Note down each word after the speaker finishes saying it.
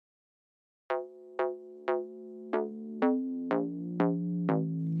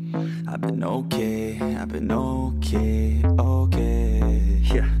I've been okay, okay,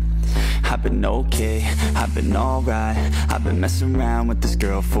 yeah. I've been okay, I've been alright. I've been messing around with this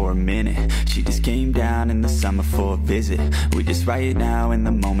girl for a minute. She just came down in the summer for a visit. We just right now in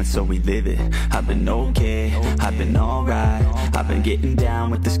the moment, so we live it. I've been okay, I've been alright. I've been getting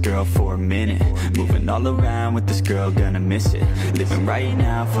down with this girl for a minute. Moving all around with this girl, gonna miss it. Living right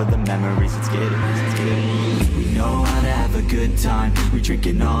now for the memories, let's get it. We know how to have a good time. We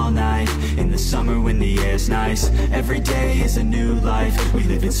drinking all night in the summer when the air's nice. Every day is a new life, we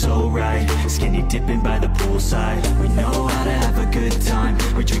live it so right. Skinny dipping by the poolside. We know how to have a good time.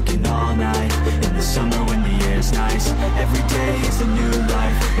 We're drinking all night in the summer when the air's nice. Every day is a new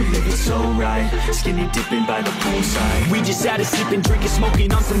life, we live it so right. Skinny dipping by the poolside. We just had a sipping, drinking,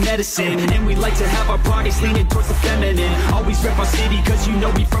 smoking on some medicine. And we like to have our parties leaning towards the feminine. Always rep our city cause you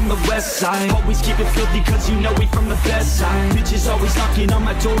know we from the west side. Always keep it filthy cause you know we from the best side. Bitches always knocking on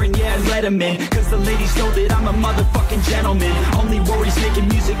my door and yeah, let them in. Cause the ladies know that I'm a motherfucking gentleman. Only worries making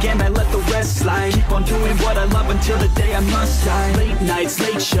music and I let the rest slide. Keep on doing what I love until the day I must die. Late nights,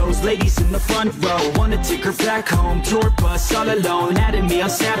 late shows, ladies in the front row. Wanna take her back home, tour bus all alone. Adding me on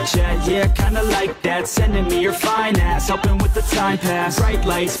Snapchat, yeah, kinda like that. Sending me your fine ass, helping with the time pass. Bright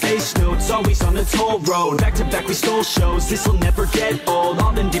lights, face notes, always on the toll road. Back to back we stole shows, this'll never get old.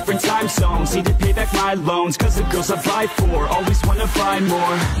 All in different time zones, need to pay back my loans. Cause the girls I buy for, always wanna buy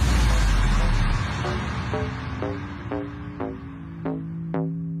more.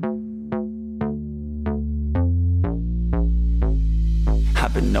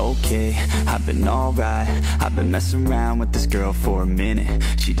 I've been okay, I've been alright. I've been messing around with this girl for a minute.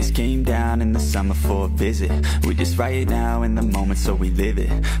 She just came down in the summer for a visit. We just right now in the moment, so we live it.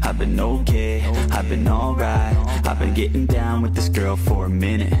 I've been okay, I've been alright. I've been getting down with this girl for a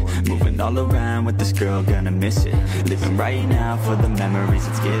minute. Moving all around with this girl, gonna miss it. Living right now for the memories,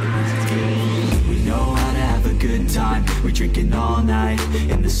 let's get it. We know how to have a good time. We're drinking all night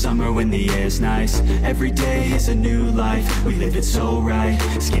in the summer when the air's nice. Every day is a new life, we live it so right.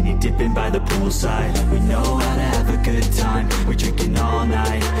 Skinny dipping by the poolside. We know how to have a good time. We're drinking all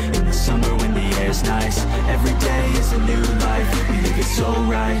night in the summer when the air's nice. Every day is a new life, we live it so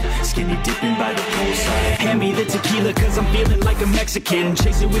right. Skinny dipping by the poolside. Hand me the tequila cause I'm feeling like a Mexican.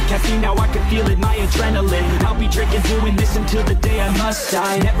 Chasing with caffeine, now I can feel it, my adrenaline. I'll be drinking, doing this until the day I must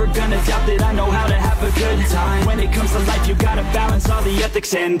die. Never gonna doubt that I know how to have a good time. When it comes to life, you gotta balance all the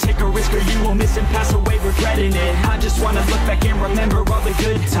ethics and take a risk or you will miss and pass away regretting it. I just wanna look back and remember all the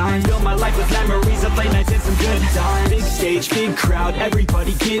good times. Fill my life with memories of late nights and some good times. Big stage, big crowd,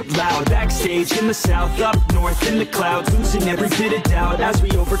 everybody get loud. Backstage in the south, up north in the clouds. Losing every bit of doubt as we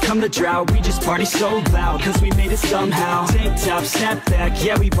overcome the drought. We just party so loud cause we made it somehow. Tank top, snap back,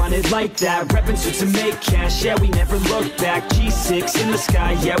 yeah we run it like that. Reppin' suits to make cash, yeah we never look back. G6 in the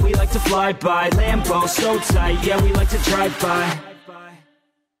sky, yeah we like to fly by. Lambo so tight, yeah we like to drive by.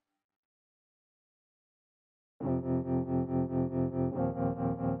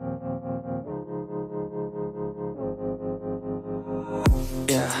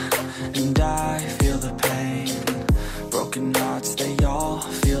 Yeah, and I feel the pain. Broken hearts, they all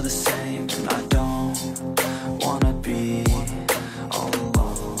feel the same. And I don't wanna be all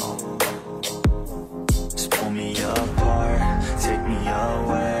alone. Just pull me apart, take me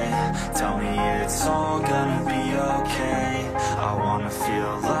away. Tell me it's all gonna be okay. I wanna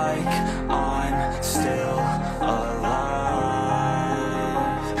feel like I'm still alive.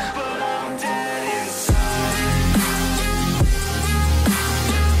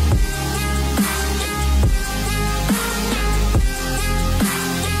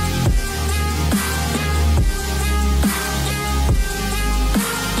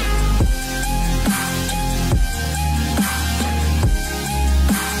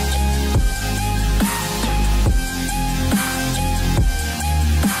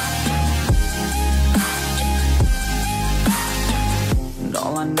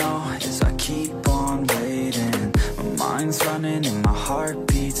 Running and my heart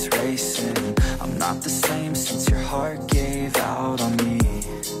beats racing. I'm not the same since your heart gave out on me,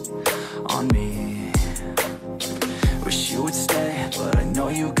 on me. Wish you would stay, but I know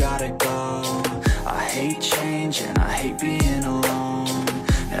you gotta go. I hate change and I hate being alone.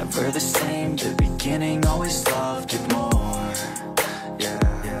 Never the same, the beginning always loved it more.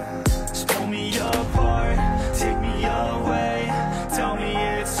 Yeah, just pull me apart, take me away. Tell me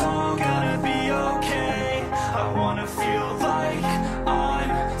it's all gonna be okay. I wanna feel like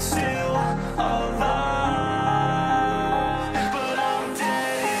I'm still alive.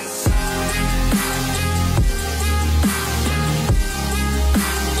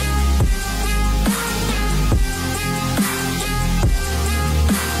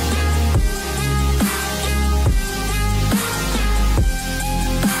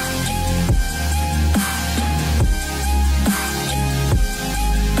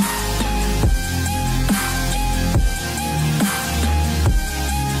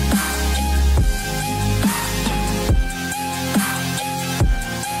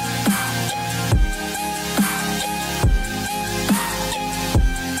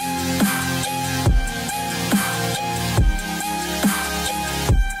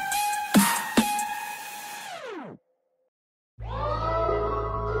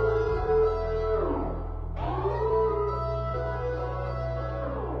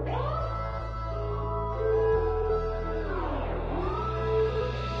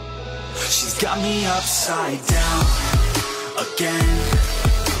 got me upside down again.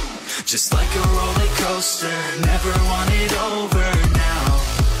 Just like a roller coaster, never want it over now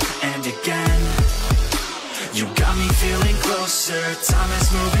and again. You got me feeling closer, time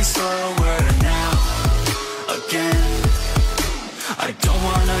is moving slower now again. I don't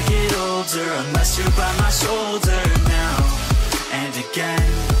wanna get older unless you're by my shoulder now and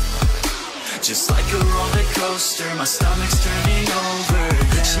again. Just like a roller coaster, my stomach's turning over,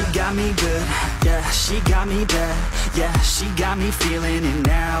 yeah. She got me good, yeah, she got me bad, yeah, she got me feeling it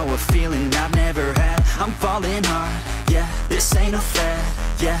now, a feeling I've never had. I'm falling hard, yeah, this ain't a fad,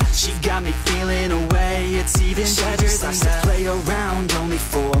 yeah, she got me feeling away, it's even better than that. To play around only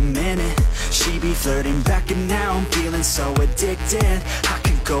for a minute, she be flirting back and now I'm feeling so addicted. I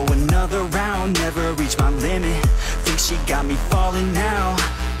could go another round, never reach my limit, think she got me falling now,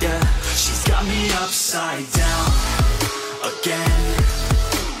 yeah. She's got me upside down again.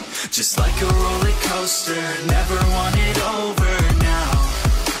 Just like a roller coaster, never want it over now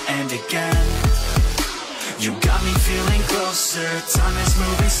and again. You got me feeling closer, time is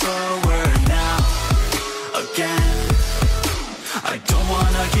moving slower now again. I don't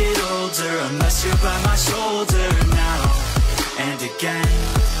wanna get older unless you're by my shoulder now and again.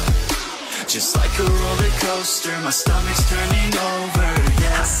 Just like a roller coaster, my stomach's turning over,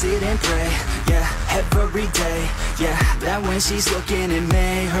 yeah. I sit and pray, yeah, every day, yeah, that when she's looking at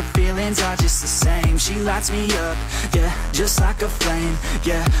me, her feelings are just the same. She lights me up, yeah, just like a flame,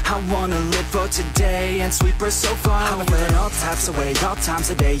 yeah. I wanna live for today and sweep her so far away. I feel all types of ways, all times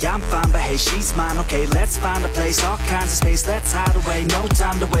of day. I'm fine, but hey, she's mine, okay, let's find a place, all kinds of space, let's hide away, no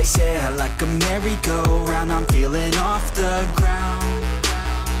time to waste, yeah. Like a merry-go-round, I'm feeling off the ground.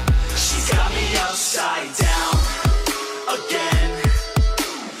 She's got me upside down again.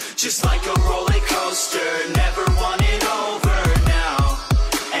 Just like a roller coaster, never want it over now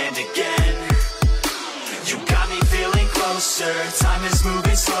and again. You got me feeling closer, time is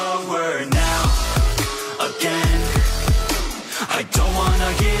moving slower now again. I don't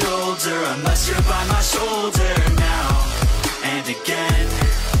wanna get older unless you're by my shoulder now and again.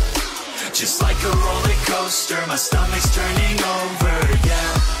 Just like a roller coaster, my stomach's turning over,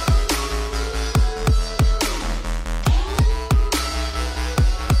 yeah.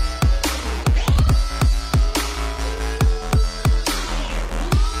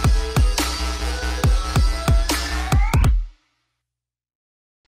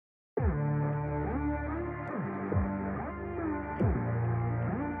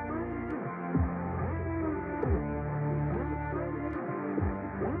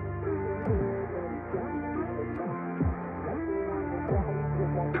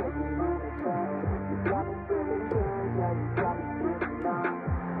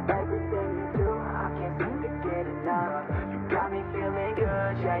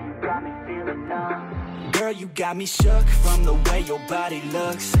 Girl, you got me shook from the way your body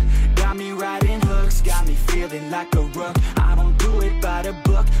looks. Got me riding hooks, got me feeling like a rook. I don't do it by the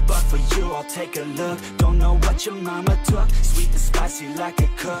book, but for you I'll take a look. Don't know what your mama took, sweet and spicy like a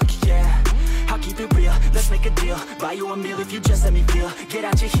cook, yeah. I'll keep it real, let's make a deal. Buy you a meal if you just let me feel. Get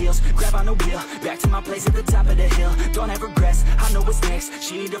out your heels, grab on the wheel. Back to my place at the top of the hill. Don't have regrets, I know what's next.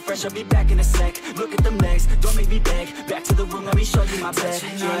 She need a fresh, I'll be back in a sec. Look at them legs, don't make me beg. Back to the room, let me show you my bed.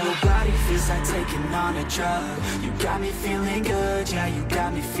 Touching on your body feels like taking on a drug. You got me feeling good, yeah, you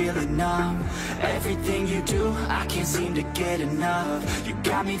got me feeling numb. Everything you do, I can't seem to get enough. You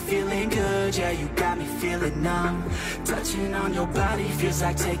got me feeling good, yeah, you got me feeling numb. Touching on your body feels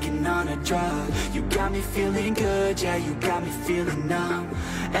like taking on a drug. You got me feeling good, yeah, you got me feeling numb.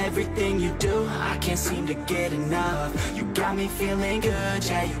 Everything you do, I can't seem to get enough. You got me feeling good,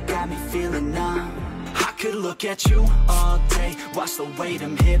 yeah, you got me feeling numb. I could look at you all day, watch the way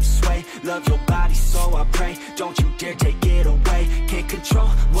them hips sway. Love your body, so I pray, don't you dare take it away. Can't control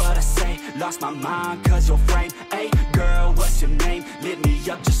what I say, lost my mind cause your frame. Hey girl, what's your name? Lit me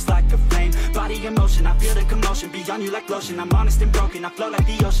up just like a flame. Body in motion, I feel the commotion, beyond you like lotion. I'm honest and broken, I flow like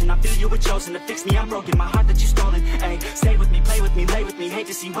the ocean. I feel you were chosen to fix me, I'm broken. My heart that you stolen, hey. Stay with me, play with me, lay with me. Hate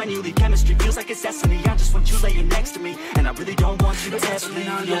to see when you leave, chemistry feels like it's destiny. I just want you laying next to me, and I really don't want you to ever leave.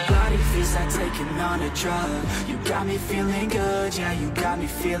 On your body feels like taking on a drug. You got me feeling good, yeah, you got me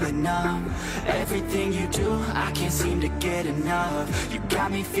feeling numb. Everything you do, I can't seem to get enough. You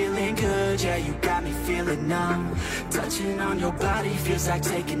got me feeling good, yeah, you got me feeling numb. Touching on your body feels like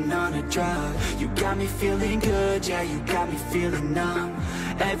taking on a drug. You got me feeling good, yeah, you got me feeling numb.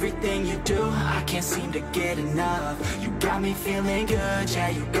 Everything you do, I can't seem to get enough. You got me feeling good, yeah,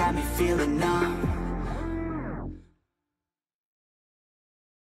 you got me feeling numb.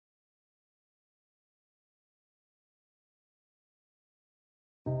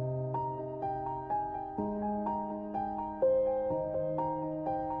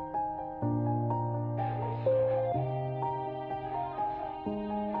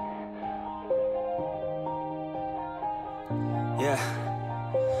 Yeah.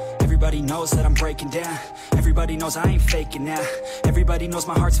 Everybody knows that I'm breaking down. Everybody knows I ain't faking now. Everybody knows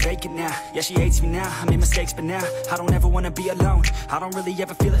my heart's vacant now. Yeah, she hates me now, I made mistakes but now I don't ever wanna be alone. I don't really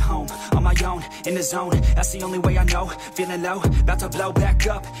ever feel at home. On my own, in the zone, that's the only way I know. Feeling low, about to blow back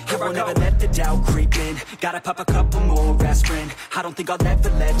up. I won't ever let the doubt creep in. Gotta pop a couple more aspirin. I don't think I'll ever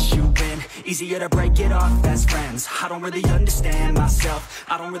let you in. Easier to break it off best friends. I don't really understand myself.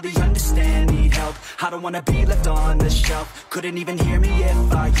 I don't really understand, need help. I don't wanna be left on the shelf. Couldn't even hear me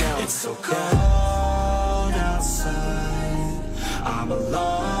if I yelled. It's so cold outside, I'm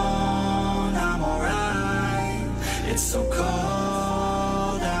alone, I'm alright. It's so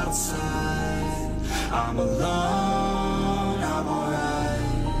cold outside, I'm alone, I'm alright.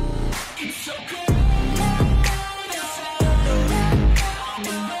 It's so cold.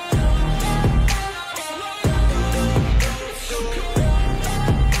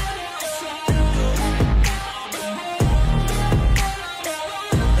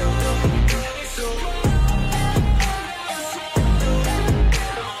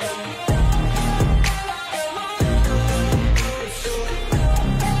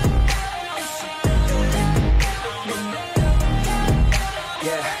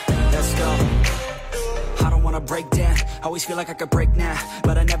 Break down, always feel like I could break now,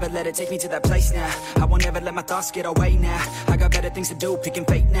 but I never let it take me to that place now. I won't ever let my thoughts get away now. I got better things to do, picking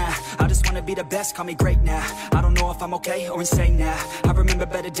fate now. I just wanna be the best, call me great now. I don't know if I'm okay or insane now. I remember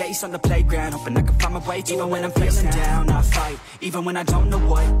better days on the playground, hoping I can find my way even when I'm feeling down. I fight, even when I don't know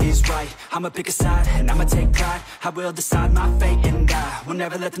what is right. I'ma pick a side, and I'ma take pride. I will decide my fate, and I will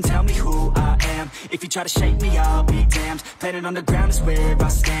never let them tell me who I am. If you try to shake me, I'll be damned. Planet on the ground is where I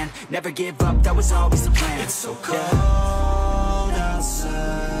stand. Never give up, that was always the plan. It's so cold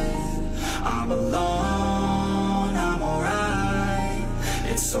outside, I'm alone, I'm alright.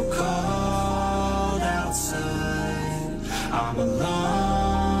 It's so cold outside, I'm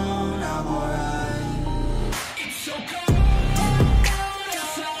alone, I'm alright. It's so cold.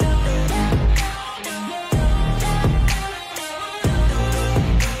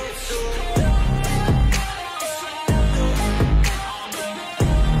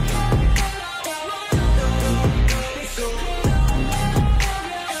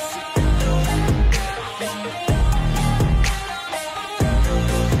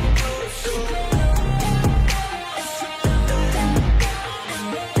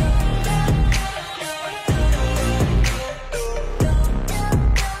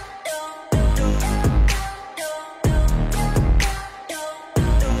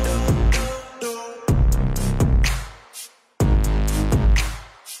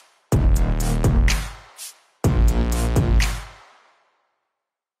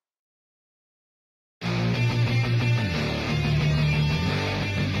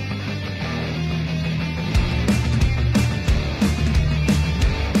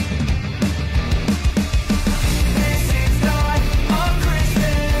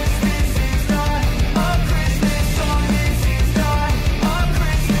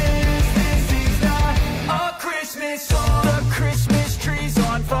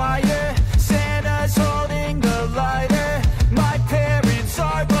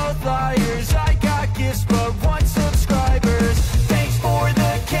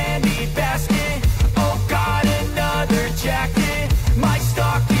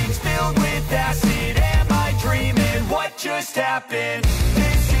 Just happened.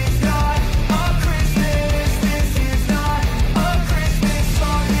 This is not a Christmas. This is not a Christmas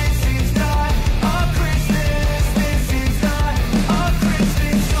song. This is not a Christmas. This is not a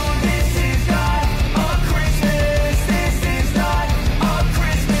Christmas song. This is not a Christmas. This is not a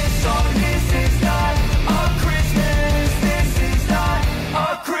Christmas song. This is not a Christmas. This is not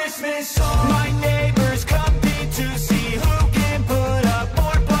a Christmas song. My neighbors compete to see who can put up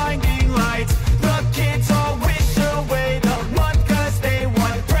more blinding lights. The kids all wish away the month 'cause they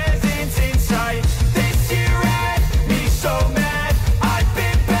want presents in sight. This year had me so mad, I've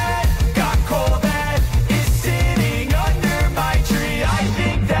been bad, got coal that is sitting under my tree. I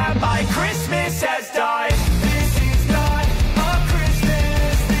think that my Christmas has died. This is not a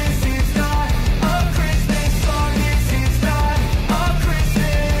Christmas. This is not a Christmas song. This is not a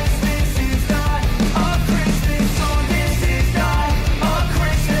Christmas. This is not a Christmas song. This is not a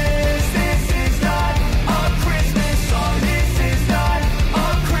Christmas. This is not a Christmas song. This is not a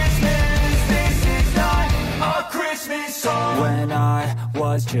Christmas. This is not a Christmas song. When I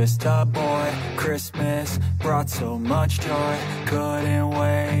was just a boy, Christmas brought so much joy. Couldn't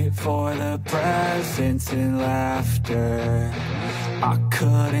wait for the presents and laughter. I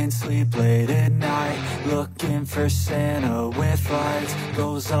couldn't sleep late at night, looking for Santa with lights.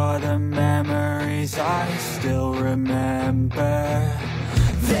 Those are the memories I still remember.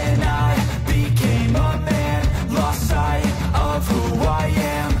 Then I became a man, lost sight of who I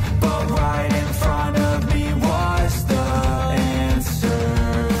am, but right in front of me was the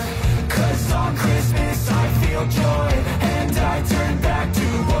answer. 'Cause on Christmas I feel joy, and I turn back to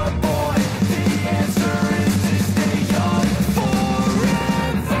a boy. The answer is to stay young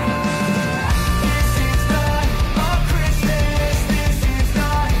forever. This is not a Christmas, this is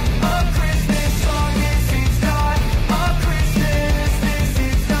not a Christmas song. This is not a Christmas, this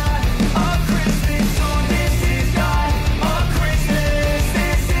is not a Christmas song. This is not a Christmas,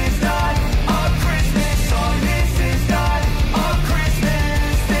 this is not a Christmas song. This is not a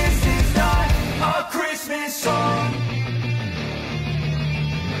Christmas, this is not a Christmas song.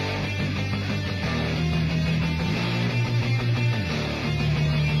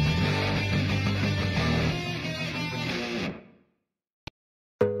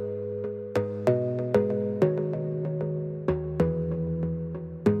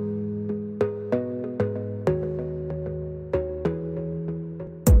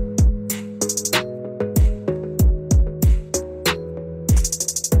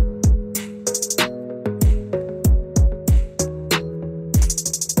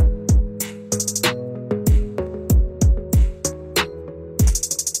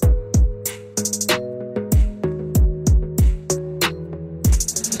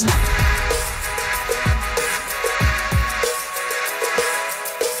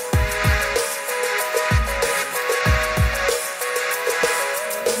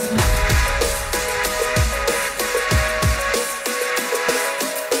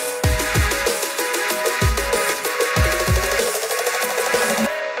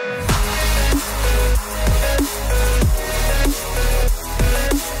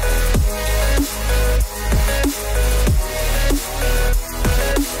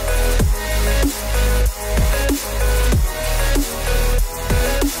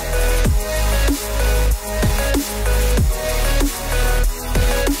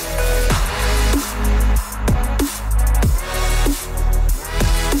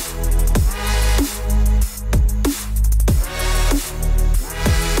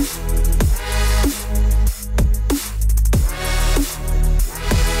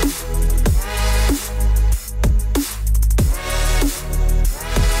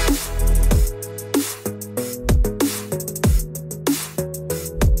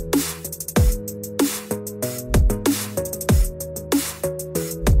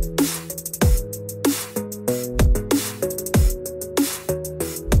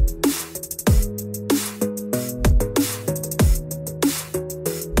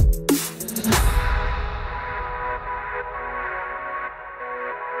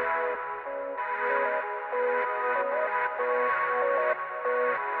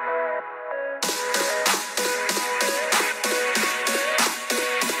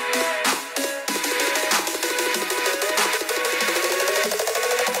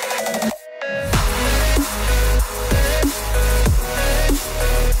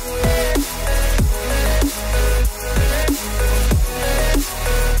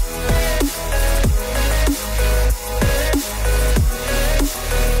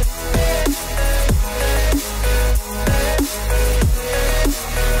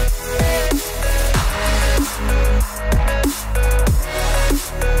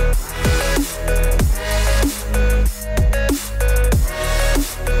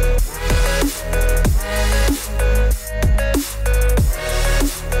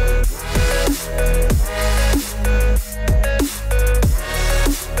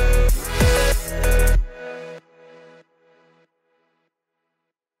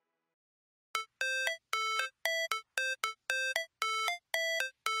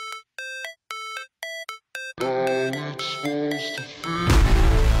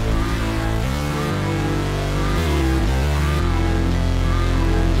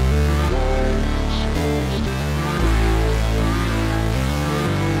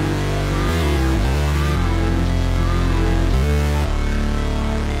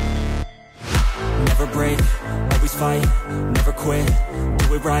 fight, never quit,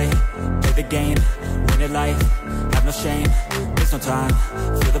 do it right, play the game, win it life, have no shame, there's no time,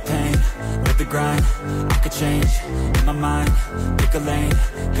 feel the pain, live the grind, I could change, in my mind, pick a lane,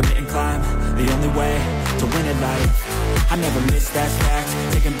 commit and climb, the only way to win it life, I never miss, that's fact,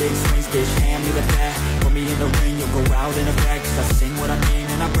 taking big swings, bitch, hand me the bat, put me in the ring, you'll go out in a bag, cause I sing what I mean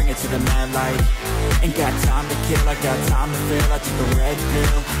and I bring it to the mad light, ain't got time to kill, I got time to feel, I took the red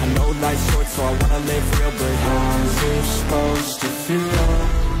pill, I know life's short so I wanna live real, but how's it supposed to feel?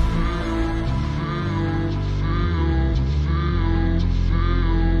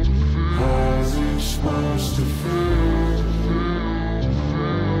 supposed to feel?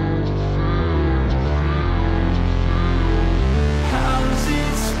 How's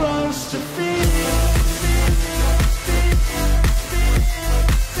it supposed to feel?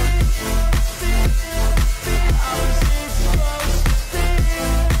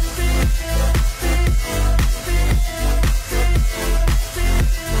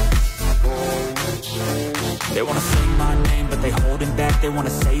 They wanna say my name, but they holding back. They wanna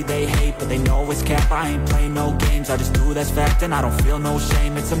say they hate, but they know it's cap. I ain't play no games, I just do that's fact. And I don't feel no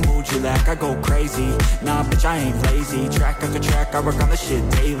shame, it's a mood you lack. I go crazy, nah bitch I ain't lazy. Track after track, I work on the shit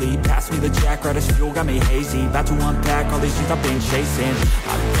daily. Pass me the jack, right as fuel, got me hazy. About to unpack all these things I've been chasing.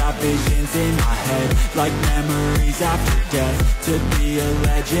 I've got visions in my head, like memories after death. To be a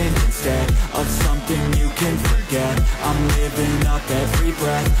legend instead of something you can forget. I'm living up every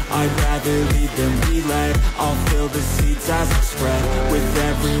breath, I'd rather lead than be led. I'll fill the seats as I spread with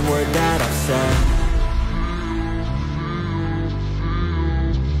every word that I've said.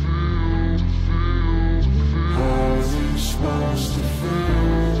 How's it supposed to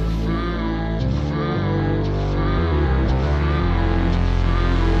feel?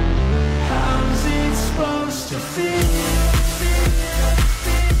 How's it supposed to feel?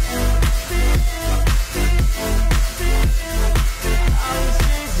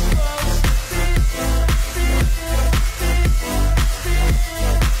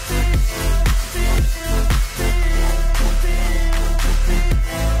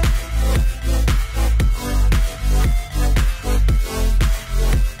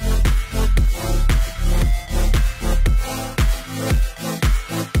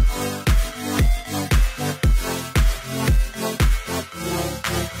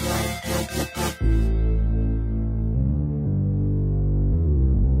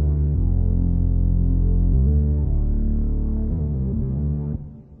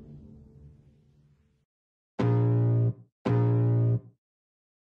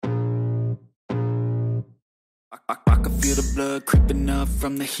 I can feel the blood creeping up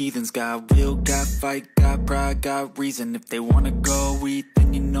from the heathens. Got will, got fight, got pride, got reason. If they wanna go eat,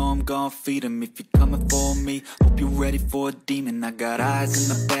 then you know I'm gon' feed them. If you're coming for me, hope you're ready for a demon. I got eyes in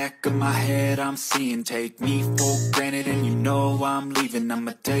the back of my head, I'm seeing. Take me for granted and you know I'm leaving.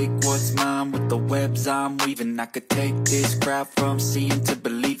 I'ma take what's mine with the webs I'm weaving. I could take this crowd from seeing to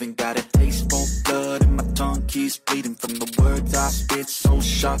believing. Got a taste for blood and my tongue keeps bleeding. From the words I spit, so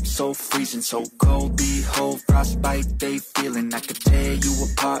sharp, so freezing. So cold, behold, frostbite they feeling. I could tear you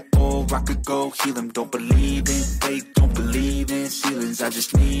apart or I could go heal them. Don't believe in fate, don't believe in ceilings. I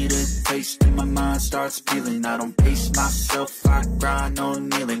just need a taste and my mind starts peeling. I don't pace myself, I grind on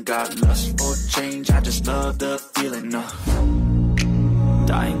kneeling. Got lust for change, I just love the feeling.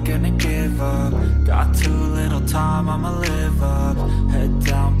 I ain't gonna give up. Got too little time, I'ma live up. Head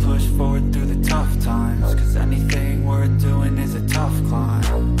down, push forward through the tough times. Cause anything worth doing is a tough climb.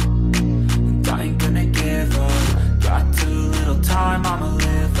 And I ain't gonna give up. Got too little time, I'ma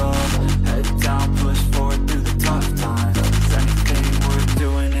live up. Head down, push forward through the tough times. Cause anything worth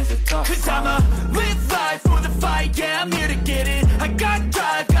doing is a tough climb. Cause I'ma live life for the fight, yeah, I'm here to get it. I got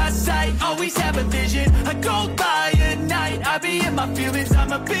drive, got sight, always have a vision. I go by at night, I be in my feelings.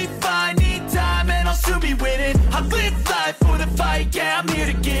 I'ma be fine, need time and I'll soon be winning. I live life for the fight, yeah, I'm here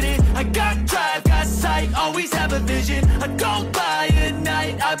to get it. I got drive, got sight, always have a vision. I go by at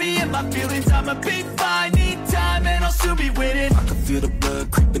night, I be in my feelings. I'ma be fine, need time and I'll soon be winning. I can feel the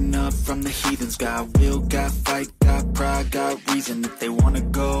blood creeping up from the heathens. Got will, got fight, got pride, got reason. If they wanna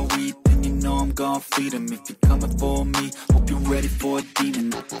go eat, then you know I'm gon' feed them. If you're coming for me, hope you're ready for a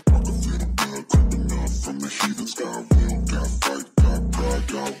demon. I can feel the blood creeping up from the heathens. Got will, got fight, got pride,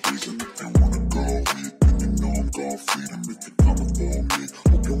 got reason. If they wanna go eat, then you know I'm gon' feed them. If you're coming for me,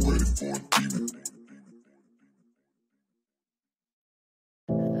 hope you're ready for a demon.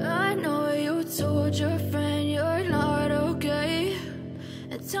 I know you told your friend you're not okay,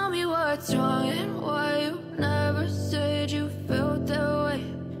 and tell me what's wrong and why you never said you felt that way.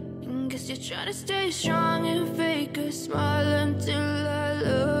 And guess you're trying to stay strong and fake a smile until I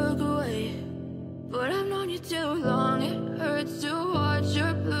look away. But I've known you too long, it hurts to watch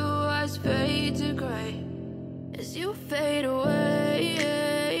your blue eyes fade to gray as you fade away,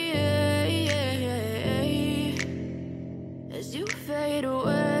 as you fade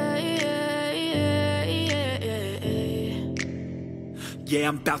away. Yeah,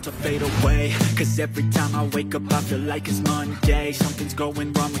 I'm about to fade away, cause every time I wake up I feel like it's Monday. Something's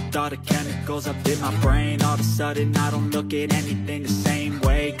going wrong with all the chemicals up in my brain. All of a sudden I don't look at anything the same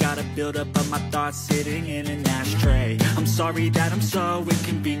way. Gotta build up of my thoughts sitting in an ashtray. I'm sorry that I'm so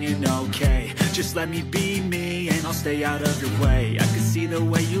inconvenient, okay. Just let me be me and I'll stay out of your way. I can see the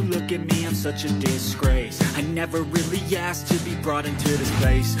way you look at me, I'm such a disgrace. I never really asked to be brought into this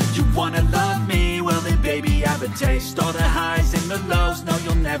place. You wanna love me? Well then baby, have a taste. All the highs and the lows, no,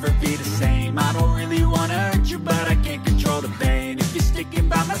 you'll never be the same. I don't really wanna hurt you, but I can't control the pain. If you're sticking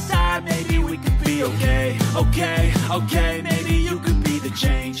by my side, maybe we could be okay. Okay, maybe you could be the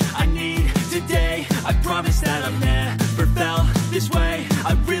change I need today. I promise that I've never felt this way.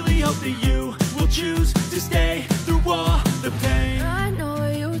 I really hope that you will choose to stay through all the pain. I know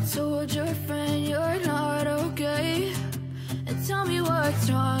you told your friend you're not okay, and tell me what's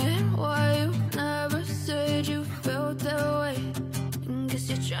wrong and why you never said you felt that way. Guess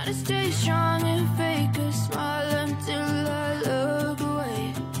you're trying to stay strong and fake a smile until I look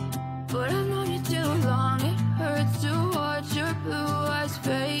away. But I've known you too long, it hurts to watch your blue eyes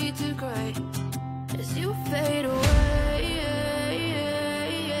fade to gray as you fade away.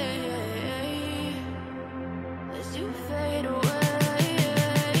 As you fade away.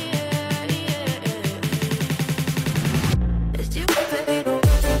 As you fade away.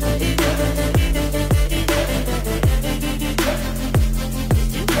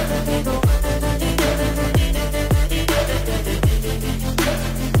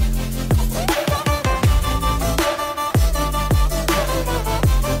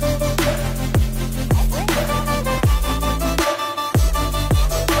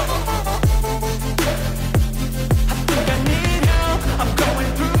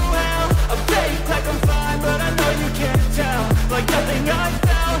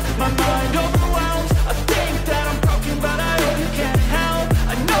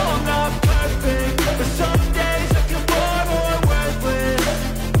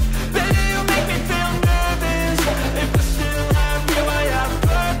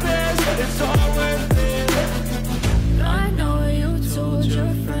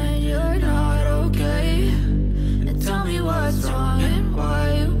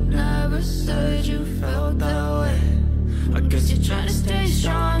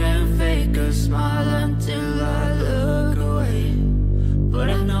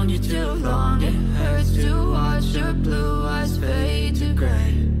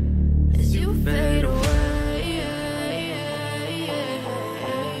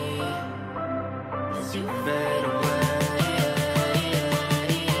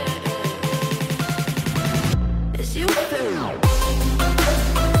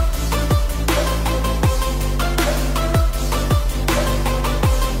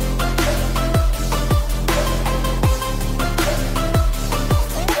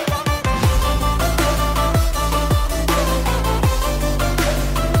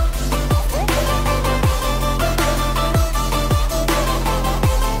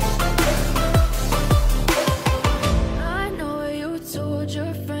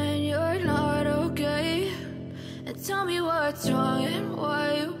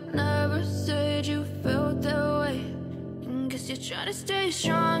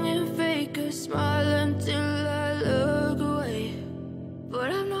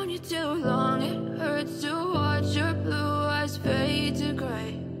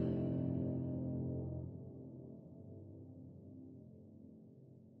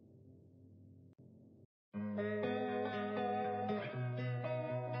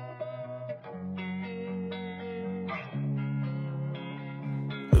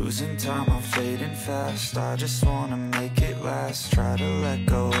 Losing time, I'm fading fast. I just wanna make it last. Try to let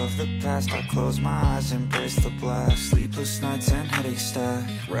go of the past. I close my eyes, embrace the blast. Sleepless nights and headaches stack.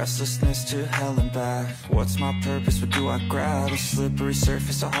 Restlessness to hell and back. What's my purpose? What do I grab? A slippery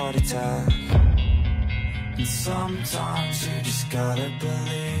surface, a heart attack. And sometimes you just gotta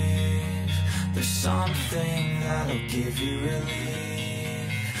believe there's something that'll give you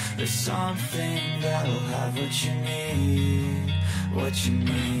relief. There's something that'll have what you need. What you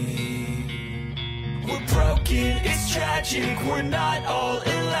need. We're broken, it's tragic. We're not all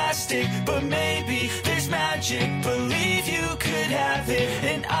elastic, but maybe there's magic. Believe you could have it.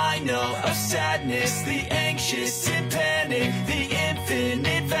 And I know of sadness, the anxious and panic, the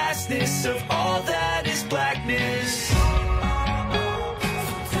infinite vastness of all that is blackness.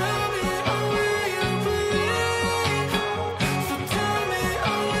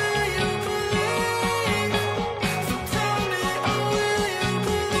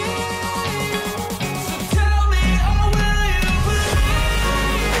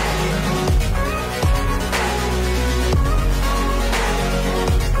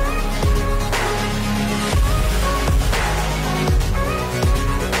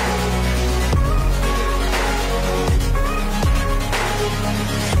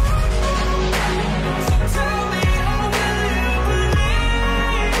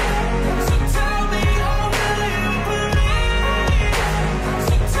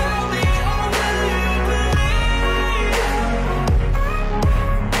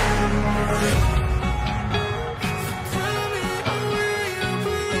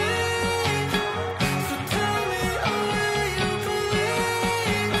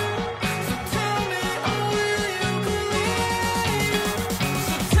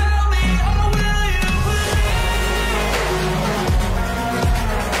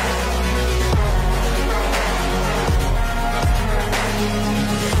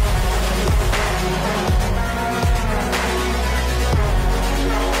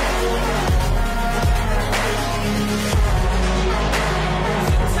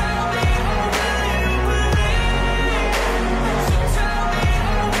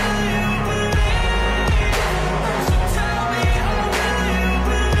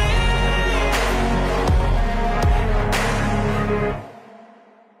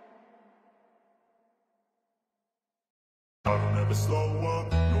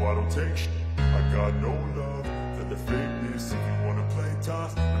 take shit. I got no love for the fakeness. If you wanna play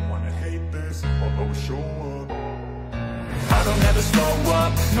tough and wanna hate this, I'll always show up. I don't ever slow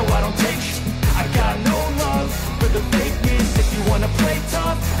up, no I don't take shit. I got no love for the fakeness. If you wanna play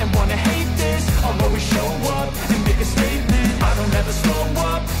tough and wanna hate this, I'll always show up and make a statement. I don't ever slow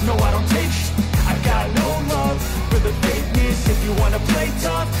up, no I don't take shit. I got no love for the fakeness. If you wanna play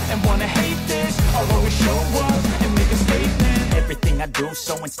tough and wanna hate this, I'll always show up and make a statement. Everything I do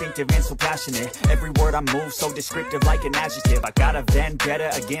so instinctive and so passionate. Every word I move so descriptive like an adjective. I got a vendetta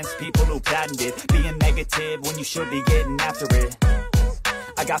against people who patented being negative when you should be getting after it.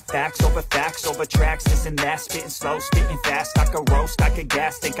 I got facts over tracks, this and that, spitting slow, spitting fast. I could roast, I could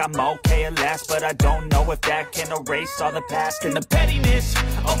gas, think I'm okay at last, but I don't know if that can erase all the past. And the pettiness,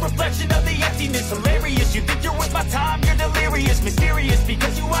 a reflection of the emptiness. Hilarious, you think you're worth my time, you're delirious. Mysterious,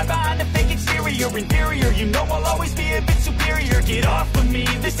 because you hide behind a fake exterior. Inferior, you know I'll always be a bit superior. Get off of me,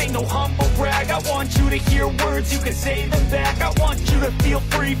 this ain't no humble brag. I want you to hear words, you can say them back. I want you to feel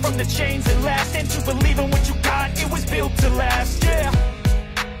free from the chains that last, and to believe in what you got, it was built to last, yeah.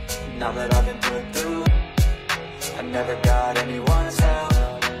 Now that I've been put through, I never got anyone's help.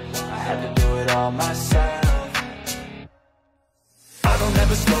 I had to do it all myself. I don't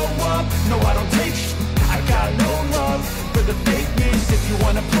ever slow up, no I don't take shit. I got no love for the fakeness. If you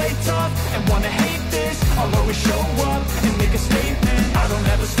wanna play tough and wanna hate this, I'll always show up and make a statement. I don't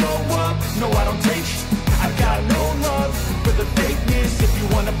ever slow up, no I don't take shit. I got no love for the fakeness. If you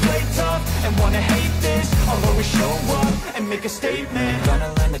wanna play tough and wanna hate this, I'll always show up and make a statement.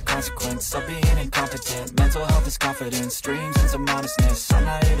 Gonna learn the consequence of being incompetent. Mental health is confidence, dreams and some honestness. I'm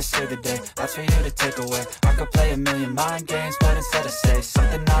not here to save the day, that's for you to take away. I could play a million mind games, but instead I say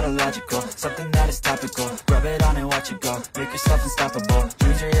something not illogical, something that is topical. Rub it on and watch it go, make yourself unstoppable.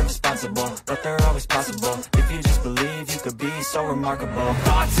 Dreams are irresponsible, but they're always possible. If you just believe, you could be so remarkable.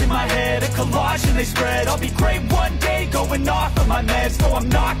 Thoughts in my head, a collage and they spread. I'll be great one day, going off of my meds. No, I'm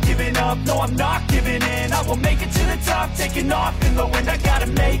not giving up, no, I'm not giving in. I will make it to the top, taking off in the wind. I gotta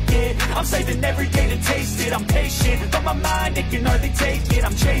make it, I'm saving every day to taste it. I'm patient, but my mind, it can hardly take it.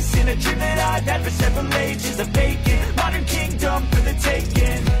 I'm chasing a dream that I've had for several ages. A vacant, modern kingdom for the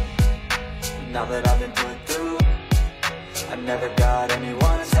taking. Now that I've been put through, I never got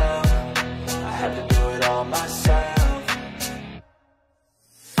anyone's help. I had to do it all myself.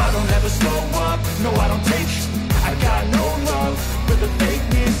 I don't ever slow up, no I don't take shit. I got no love for the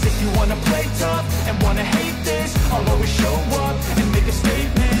fakeness. If you wanna play tough and wanna hate this, I'll always show up and make a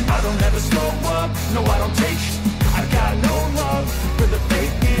statement. I don't ever slow up, no I don't take shit. I got no love for the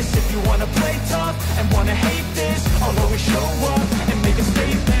fakeness. If you wanna play tough and wanna hate this, I'll always show up and make a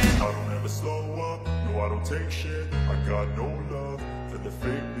statement. I don't ever slow up, no I don't take shit. I got no love for the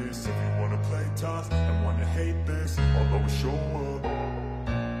fakeness. If you wanna play tough and wanna hate this, I'll always show up.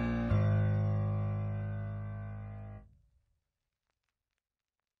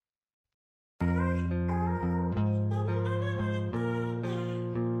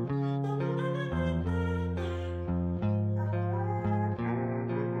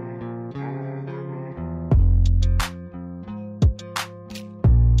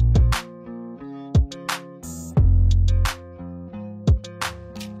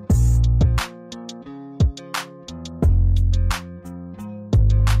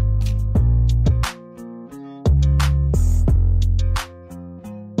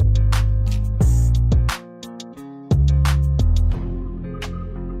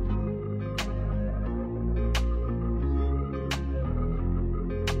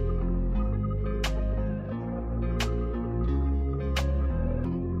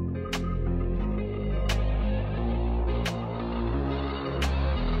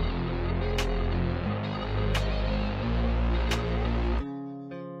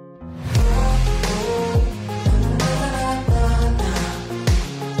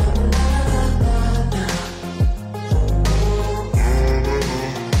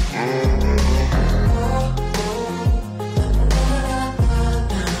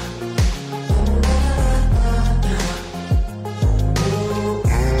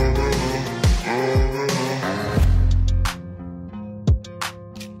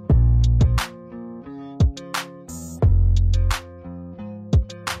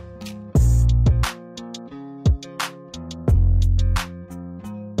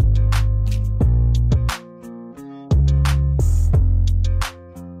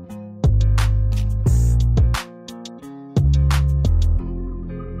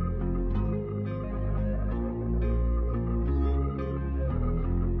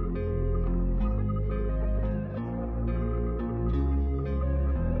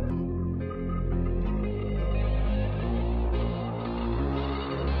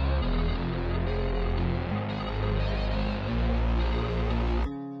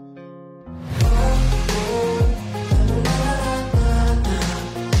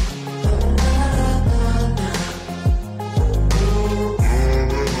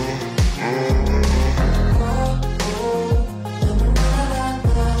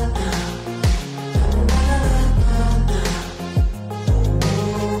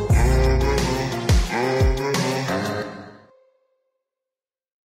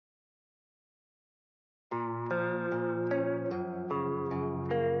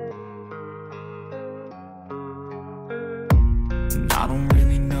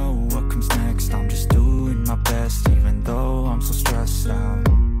 stressed out.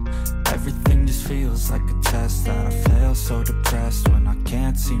 Everything just feels like a test that I fail, so depressed when I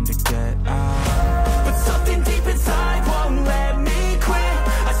can't seem to get out. But something deep inside won't let me quit.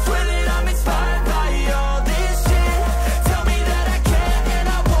 I swear that I'm inspired by all this shit. Tell me that I can and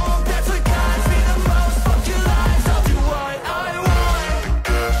I won't. That's what guides me the most. Fuck your lies, I'll do what I want.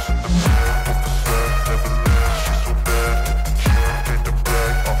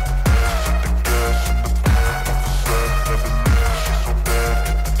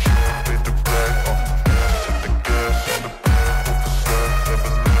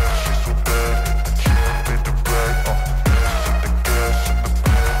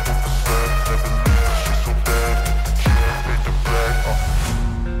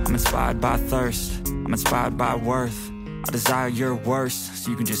 I'm inspired by thirst, I'm inspired by worth. I desire your worst,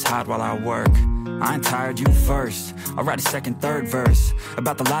 so you can just hide while I work. I ain't tired, you first. I'll write a second, third verse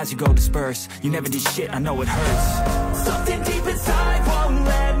about the lies you go disperse. You never did shit, I know it hurts. Something deep inside won't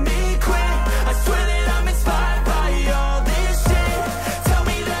let me quit. I swear that I'm inspired by all this shit. Tell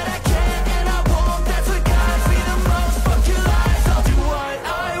me that I can and I won't. That's what guides me the most. Fuck your lies, I'll do what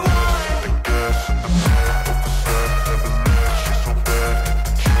I want.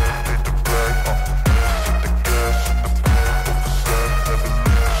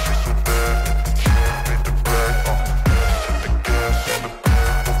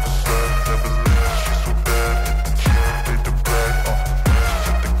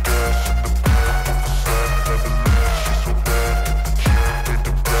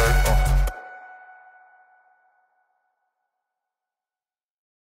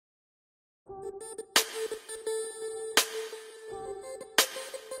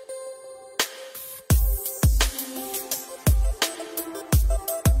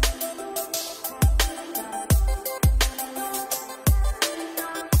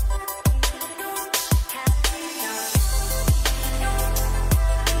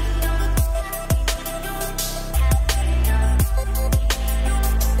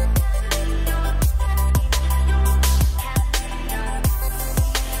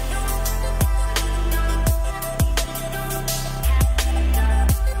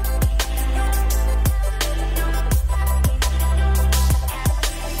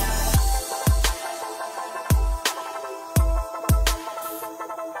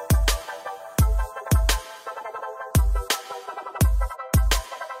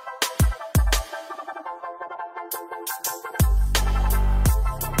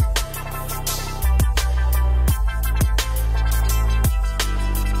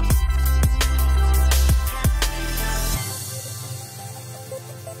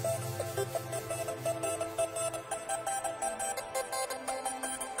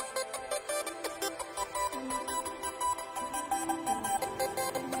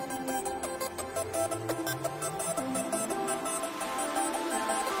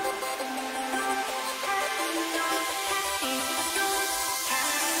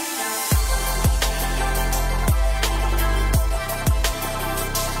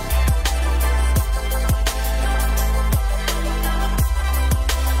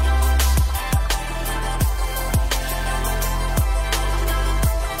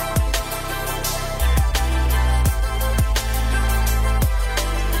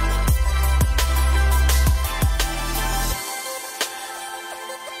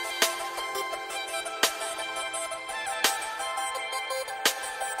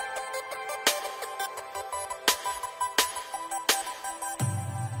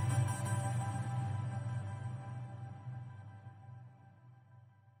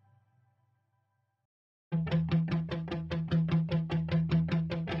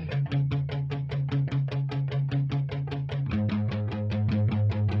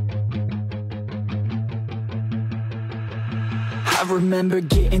 I remember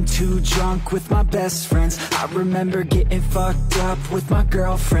getting too drunk with my best friends. I remember getting fucked up with my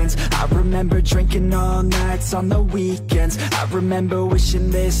girlfriends. I remember drinking all nights on the weekends. I remember wishing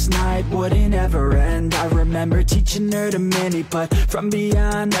this night wouldn't ever end. I remember teaching her to mini, but from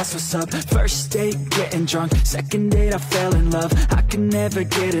beyond, that's what's up. First date, getting drunk. Second date, I fell in love. I can never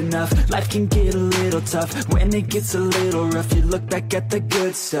get enough. Life can get a little tough. When it gets a little rough, you look back at the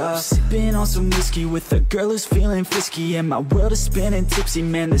good stuff. Sipping on some whiskey with a girl who's feeling frisky, and my world is spinning tipsy.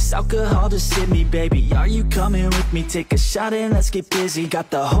 Man, this alcohol just hit me, baby. Are you coming with me? Take a shot and let's get busy. Got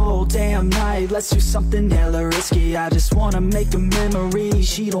the whole damn night, let's do something hella risky. I just wanna make a memory.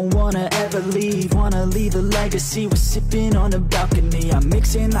 She don't wanna ever leave, wanna leave a legacy. We're sipping on the balcony, I'm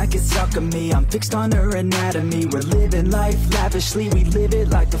mixing like it's alchemy. I'm fixed on her anatomy. We're living life lavishly, we live it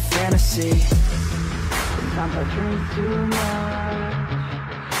like a fantasy. Sometimes I drink too much,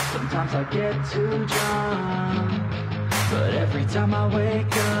 sometimes I get too drunk. But every time I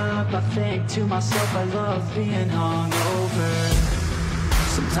wake up, I think to myself, I love being hungover.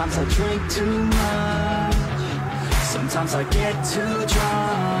 Sometimes I drink too much, sometimes I get too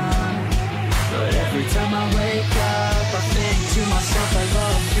drunk. But every time I wake up, I think to myself, I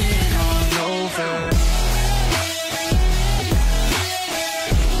love being hungover.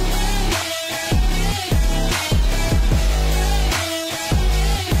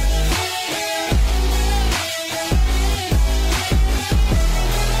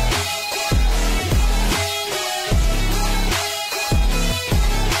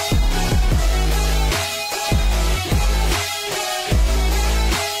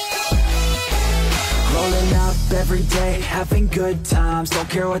 Every day, having good times, don't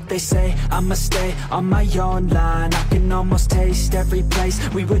care what they say, I'ma stay on my own line. I can almost taste every place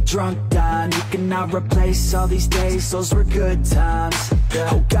we were drunk down. You cannot replace all these days, those were good times.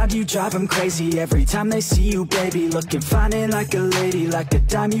 Oh God, you drive them crazy every time they see you, baby. Looking fine and like a lady, like a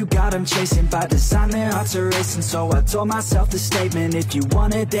dime you got them chasing. By design their hearts are racing, so I told myself the statement: if you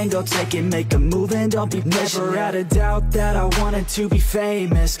want it, then go take it. Make a move and don't be patient. Never had a doubt that I wanted to be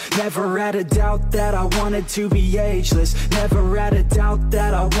famous. Never had a doubt that I wanted to be ageless. Never had a doubt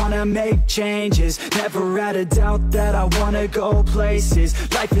that I wanna make changes. Never had a doubt that I wanna go places.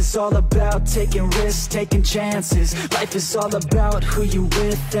 Life is all about taking risks, taking chances. Life is all about who you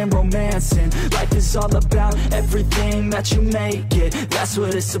with and romancing. Life is all about everything that you make it. That's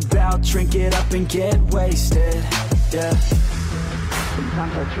what it's about. Drink it up and get wasted. Yeah.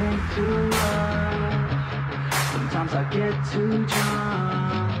 Sometimes I drink too much, sometimes I get too drunk.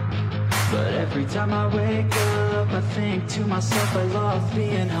 But every time I wake up, I think to myself, I love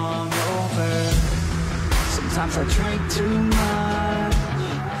being hungover. Sometimes I drink too much,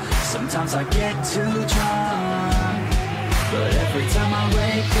 sometimes I get too drunk. But every time I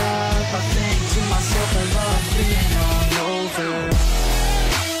wake up, I think to myself, I love being hungover.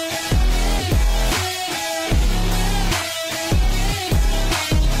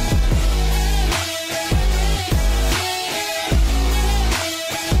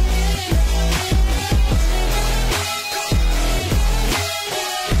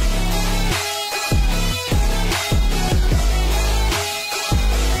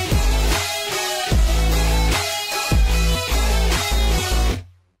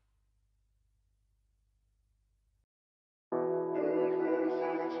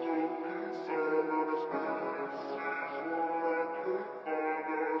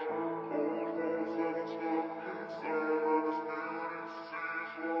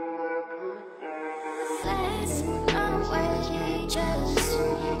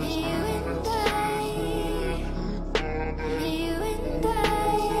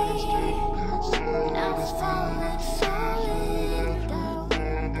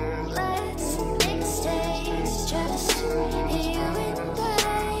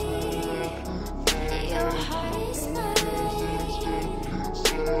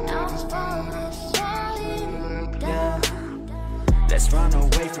 Let's run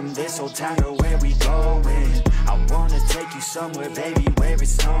away from this old town, girl, where we going? I wanna take you somewhere, baby, where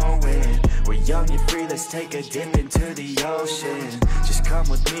it's snowing. We're young and free, let's take a dip into the ocean. Just come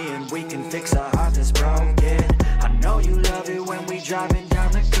with me and we can fix a heart that's broken. I know you love it when we driving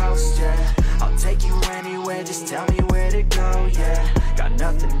down the coast, yeah. I'll take you anywhere, just tell me where to go, yeah. Got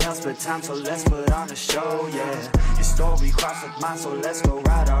nothing else but time, so let's put on a show, yeah. Your story crossed with mine, so let's go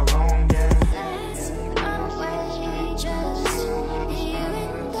ride our own, yeah.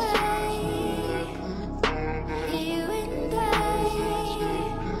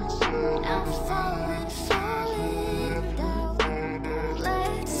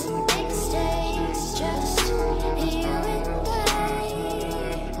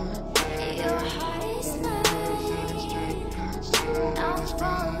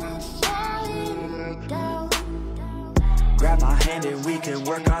 Grab my hand and we can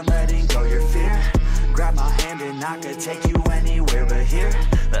work on letting go your fear. Grab my hand and I could take you anywhere but here.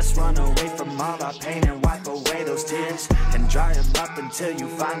 Let's run away from all our pain and wipe away those tears, and dry them up until you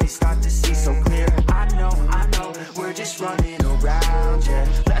finally start to see so clear. I know, we're just running around, yeah.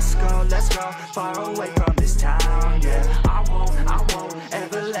 Let's go, far away from this town, yeah. I won't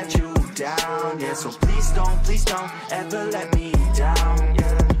ever let you down, yeah. So please don't ever let me down,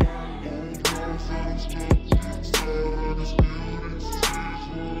 yeah.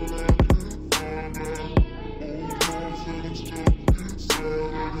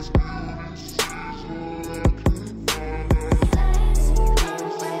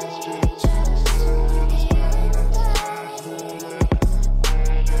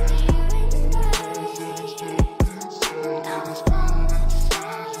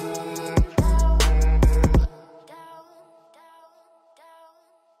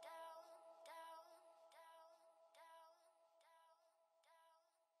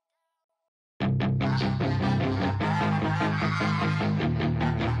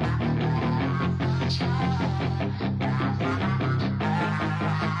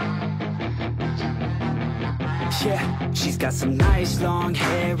 Yeah, she's got some nice long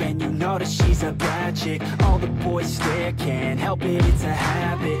hair, and you know that she's a bad chick. All the boys stare, can't help it, it's a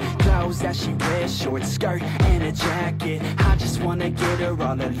habit. Clothes that she wears, short skirt and a jacket. I just wanna get her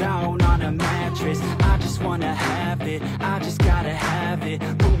all alone on a mattress. I just wanna have it, I just gotta have it.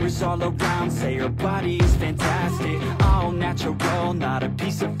 Rumors all around say her body is fantastic. All natural, not a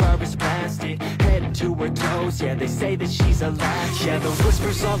piece of fur is plastic. Head to her toes, yeah, they say that she's a latch. Yeah, the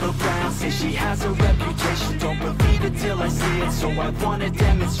whispers all around say she has a reputation. Don't believe it till I see it, so I want a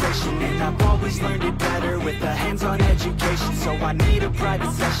demonstration. And I've always learned it better with a hands-on education. So I need a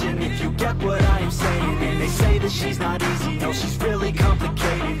private session, if you get what I am saying. And they say that she's not easy, no, she's really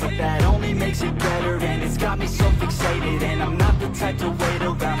complicated. But that only makes it better, and it's got me so fixated. And I'm not the type to wait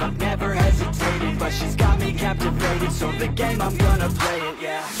around, I've never hesitated. But she's got me captivated, so the game, I'm gonna play it,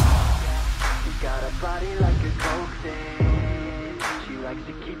 yeah. She got a body like a coke thing. She likes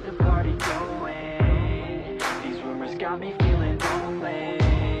to keep the party going. These rumors got me feeling lonely.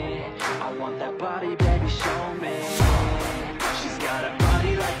 I want that body, baby, show me. She's got a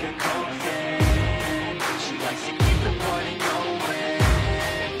body like a coke thing. She likes to keep the party going.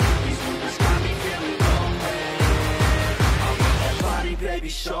 These rumors got me feeling lonely. I want that body, baby,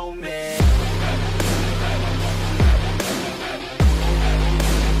 show me.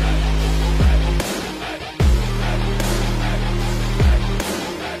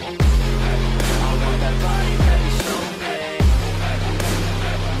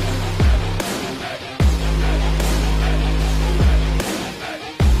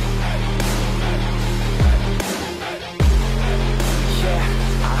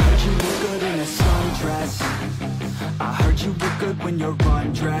 I heard you look good when you're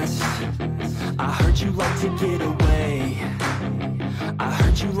undressed. I heard you like to get away. I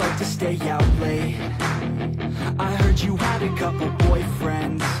heard you like to stay out late. I heard you had a couple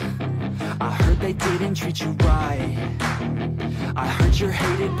boyfriends. I heard they didn't treat you right. I heard you're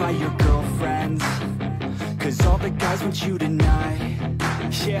hated by your girlfriends, 'cause all the guys want you tonight.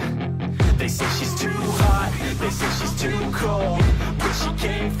 Yeah, they say she's too hot, they say she's too cold. Where she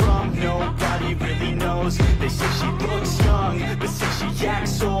came from, nobody really knows. They say she looks young, but say she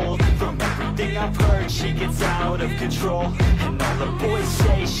acts old. From everything I've heard, she gets out of control. And all the boys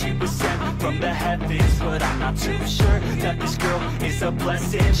say she was sent from the heavens, but I'm not too sure that this girl is a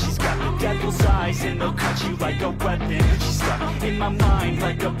blessing. She's got the devil's eyes, and they'll cut you like a weapon. She's stuck in my mind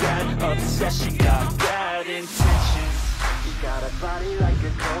like a bad obsession. Got bad intentions. She got a body like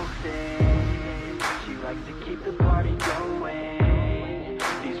a coke thing. She likes to keep the party going.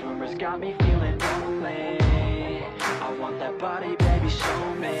 These rumors got me feeling lonely. I want that body, baby, show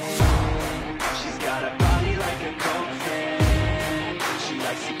me. She's got a body like a coke thing. She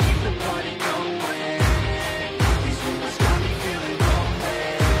likes to keep the party going. These rumors got me feeling lonely.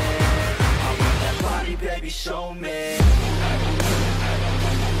 I want that body, baby, show me.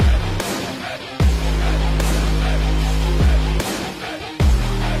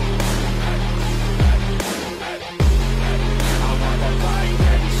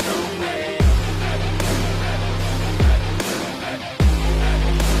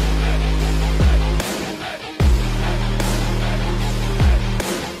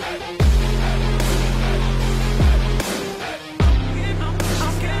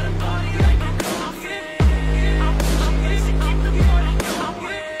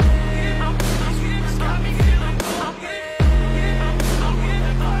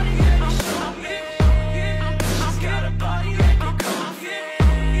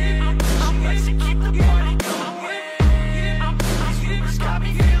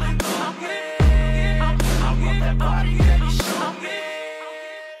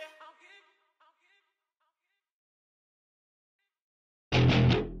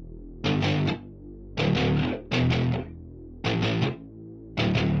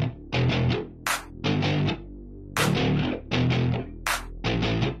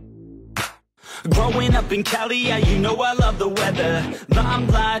 Growing up in Cali, yeah, you know I love the weather.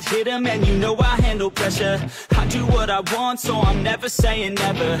 Limelight hit 'em, and you know I handle pressure. I do what I want, so I'm never saying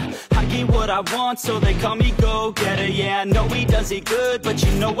never. I get what I want, so they call me go-getter. Yeah, I know he does it good, but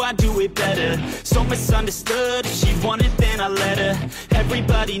you know I do it better. So misunderstood, if she wanted, then I let her.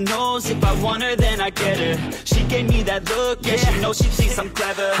 Everybody knows if I want her, then I get her. She gave me that look, yeah, she knows she thinks I'm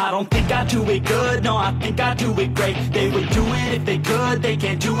clever. I don't think I do it good, no, I think I do it great. They would do it if they could, they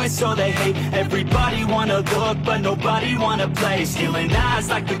can't do it, so they hate. Everybody wanna look, but nobody wanna play. Stealing eyes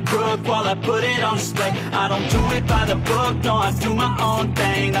like the crook while I put it on display. I don't do it by the book, no, I do my own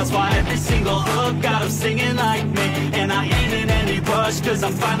thing. That's why every single hook got them singing like me. And I ain't in any rush, 'cause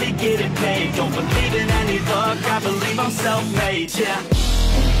I'm finally getting paid. Don't believe in any luck, I believe I'm self-made, yeah.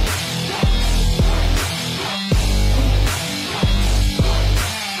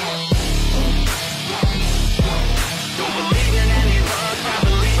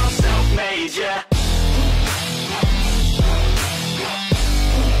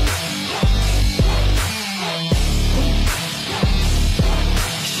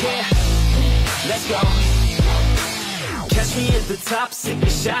 top, sipping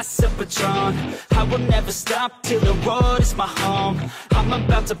shots of Patron. I will never stop till the road is my home. I'm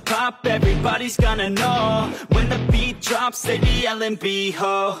about to pop, everybody's gonna know. When the beat drops, they be yelling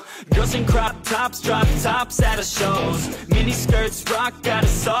B-ho. Girls in crop tops, drop tops at our shows. Mini skirts rock, got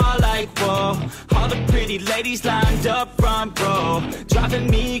us all like whoa. All the pretty ladies lined up front row, driving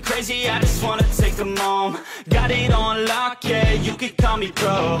me crazy, I just wanna take them home. Got it on lock, yeah, you could call me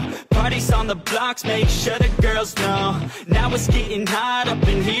pro. Parties on the blocks, make sure the girls know. Now it's getting hot up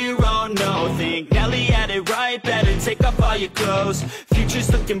in here, oh no. Think Nelly had it right, better take off all your clothes.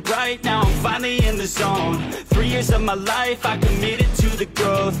 Future's looking bright, now I'm finally in the zone. 3 years of my life, I committed to the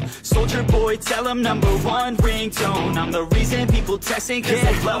growth. Soldier boy, tell them #1 ringtone. I'm the reason people texting, cause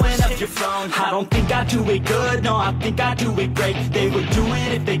they're blowing up your phone. I don't think I do it good, no, I think I do it great. They would do it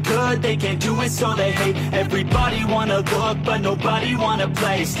if they could, they can't do it so they hate. Everybody wanna look, but nobody wanna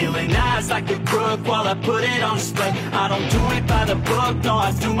play. Stealing eyes like a crook while I put it on display. I don't do it by the book, no,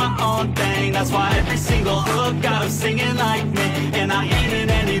 I do my own thing. That's why every single hook got them singing like me. And I ain't in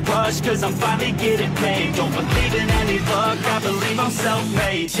any rush, cause I'm finally getting paid. Don't believe in any luck, I believe I'm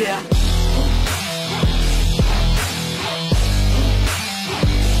self-made, yeah.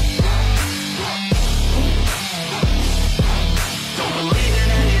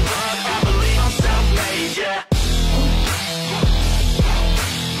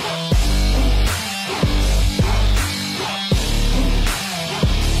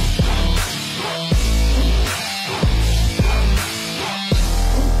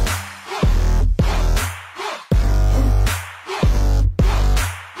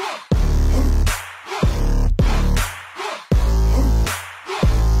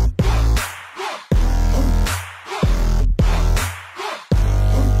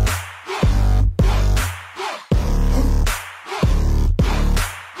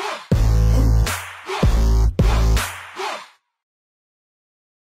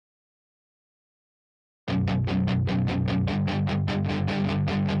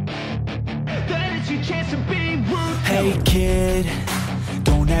 Hey kid,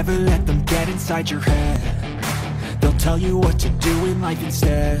 don't ever let them get inside your head. They'll tell you what to do in life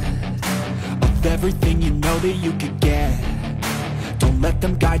instead of everything you know that you could get. Don't let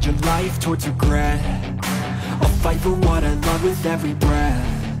them guide your life towards regret. I'll fight for what I love with every breath.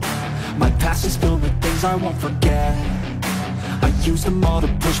 My past is filled with things I won't forget. I use them all to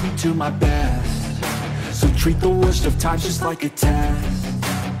push me to my best. So treat the worst of times just like a test.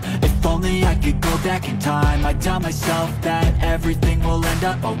 If only I could go back in time, I'd tell myself that everything will end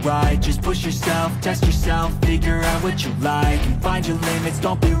up alright. Just push yourself, test yourself, figure out what you like, and find your limits,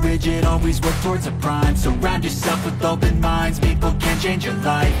 don't be rigid, always work towards a prime. Surround yourself with open minds, people can change your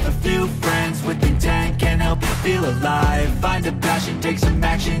life. A few friends with intent can help you feel alive. Find a passion, take some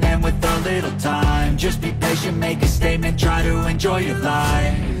action, and with a little time, just be patient, make a statement, try to enjoy your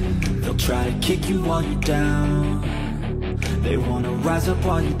life. They'll try to kick you while you're down. They wanna rise up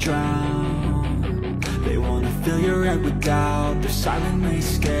while you drown. They wanna fill your head with doubt. They're silently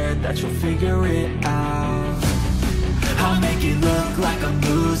scared that you'll figure it out. I'll make it look like I'm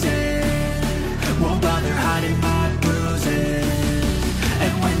losing, won't bother hiding my bruises.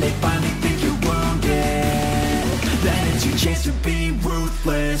 And when they finally think you're wounded, then it's your chance to be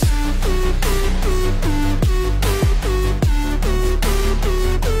ruthless.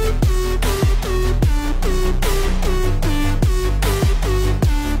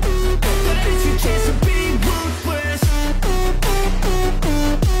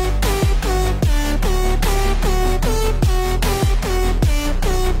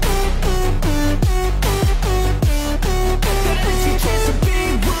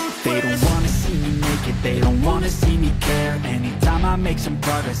 Make some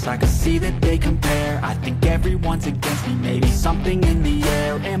progress, I can see that they compare. I think everyone's against me, maybe something in the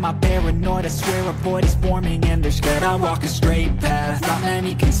air. Am I paranoid? I swear a void is forming and they're scared. I walk a straight path, not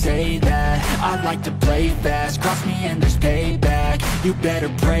many can say that. I like to play fast, cross me and there's payback. You better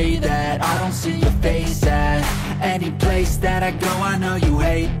pray that I don't see your face at any place that I go. I know you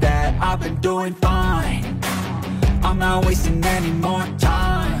hate that. I've been doing fine, I'm not wasting any more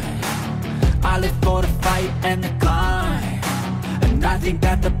time. I live for the fight and the climb, and I think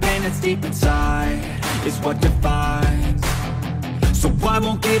that the pain that's deep inside is what defines. So I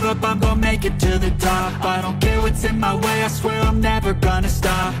won't give up, I'm gonna make it to the top. I don't care what's in my way, I swear I'm never gonna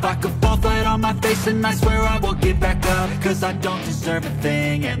stop. I could fall flat on my face and I swear I will get back up, cause I don't deserve a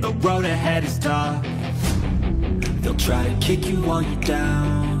thing and the road ahead is tough. They'll try to kick you while you're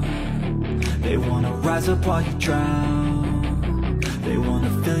down. They wanna rise up while you drown. They wanna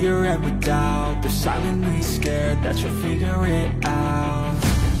fill your head with doubt. They're silently scared that you'll figure it out.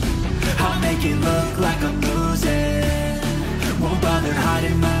 I'll make it look like I'm losing, won't bother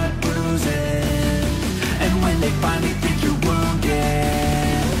hiding my bruises. And when they finally think you're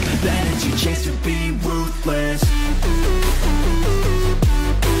wounded, then it's your chance to be ruthless.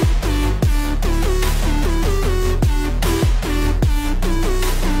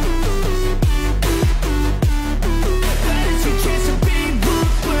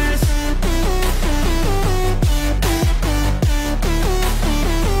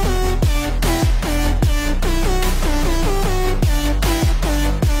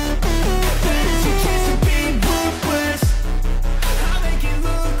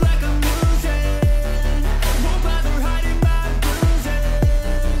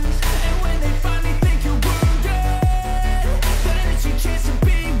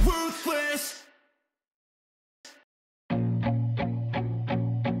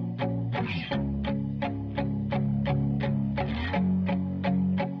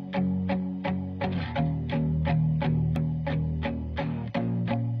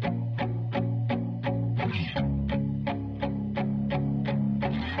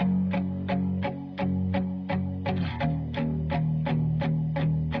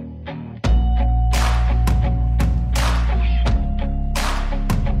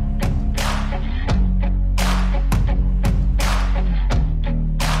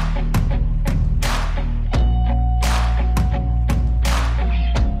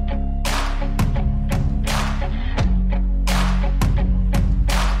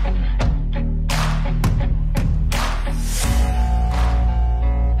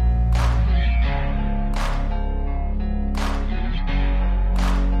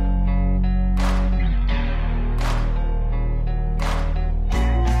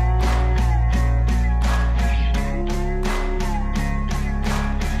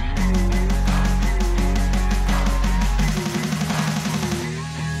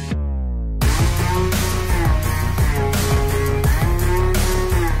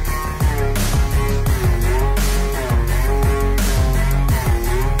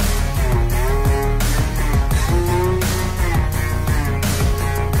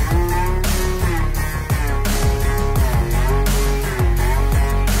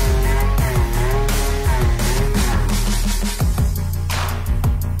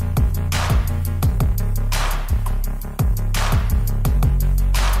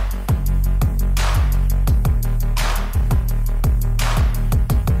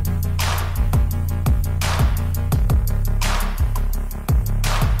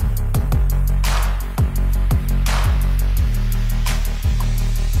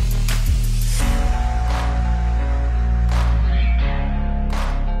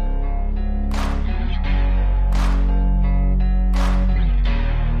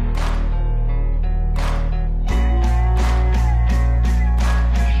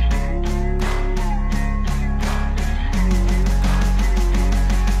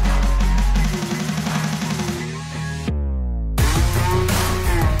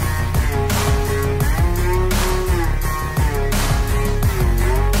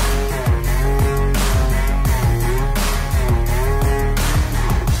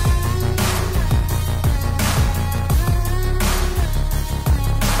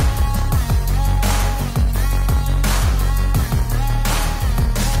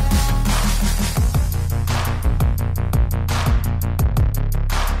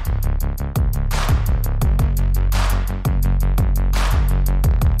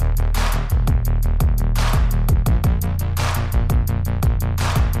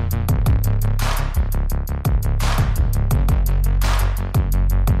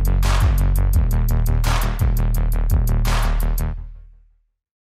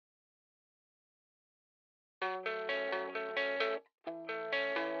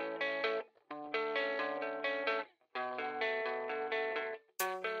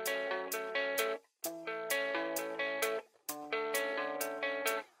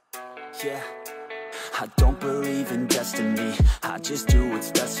 Yeah, I don't believe in destiny, I just do what's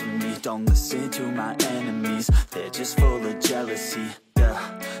best for me. Don't listen to my enemies, they're just full of jealousy. Yeah,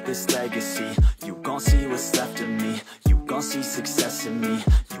 this legacy, you gon' see what's left of me. You gon' see success in me,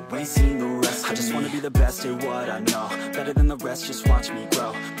 you ain't seen the rest of me. I just wanna be the best at what I know, better than the rest, just watch me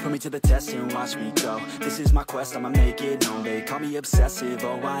grow. Put me to the test and watch me go. This is my quest, I'ma make it known. They call me obsessive,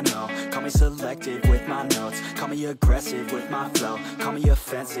 oh I know. Call me selective with my notes, call me aggressive with my flow, call me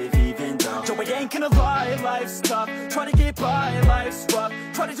offensive even though Joe, I ain't gonna lie, life's tough. Try to get by, life's rough.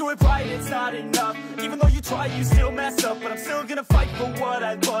 Try to do it right, it's not enough. Even though you try, you still mess up. But I'm still gonna fight for what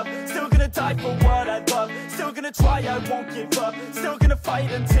I love, still gonna die for what I love, still still gonna try, I won't give up. Still gonna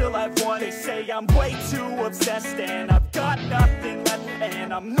fight until I've won. They say I'm way too obsessed and I've got nothing left,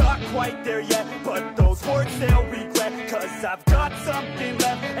 and I'm not quite there yet, but those words they'll regret, cause I've got something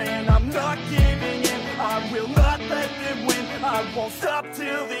left and I'm not giving in. I will not let them win, I won't stop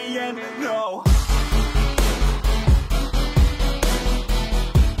till the end, no.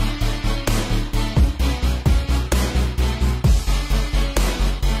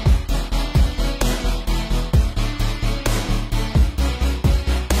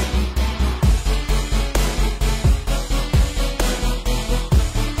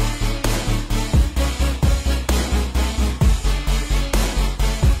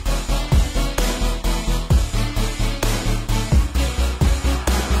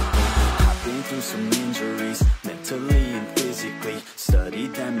 Some injuries, mentally and physically.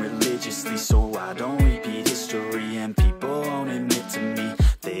 Studied them religiously so I don't repeat history. And people won't admit to me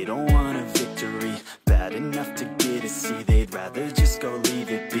they don't want a victory. Bad enough to get a C, they'd rather just go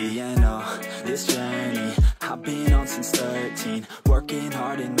leave it be. I know this journey I've been on since 13, working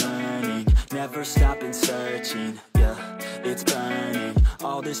hard and learning, never stopping searching. Yeah, it's burning,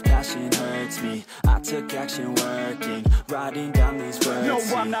 all this passion hurts me. I took action working, writing down these words.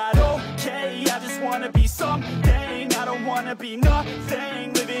 No, I'm not okay, I just wanna be something. I don't wanna be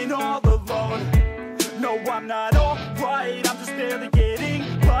nothing, living all alone. No, I'm not alright, I'm just barely getting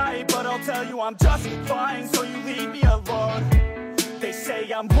by, but I'll tell you I'm just fine, so you leave me alone. They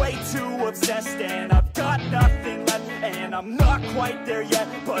say I'm way too obsessed and I've got nothing left, and I'm not quite there yet,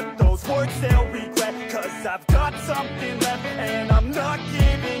 but those words they'll regret, cause I've got something left and I'm not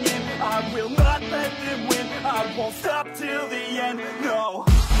giving in. I will not let them win, I won't stop till the end, no.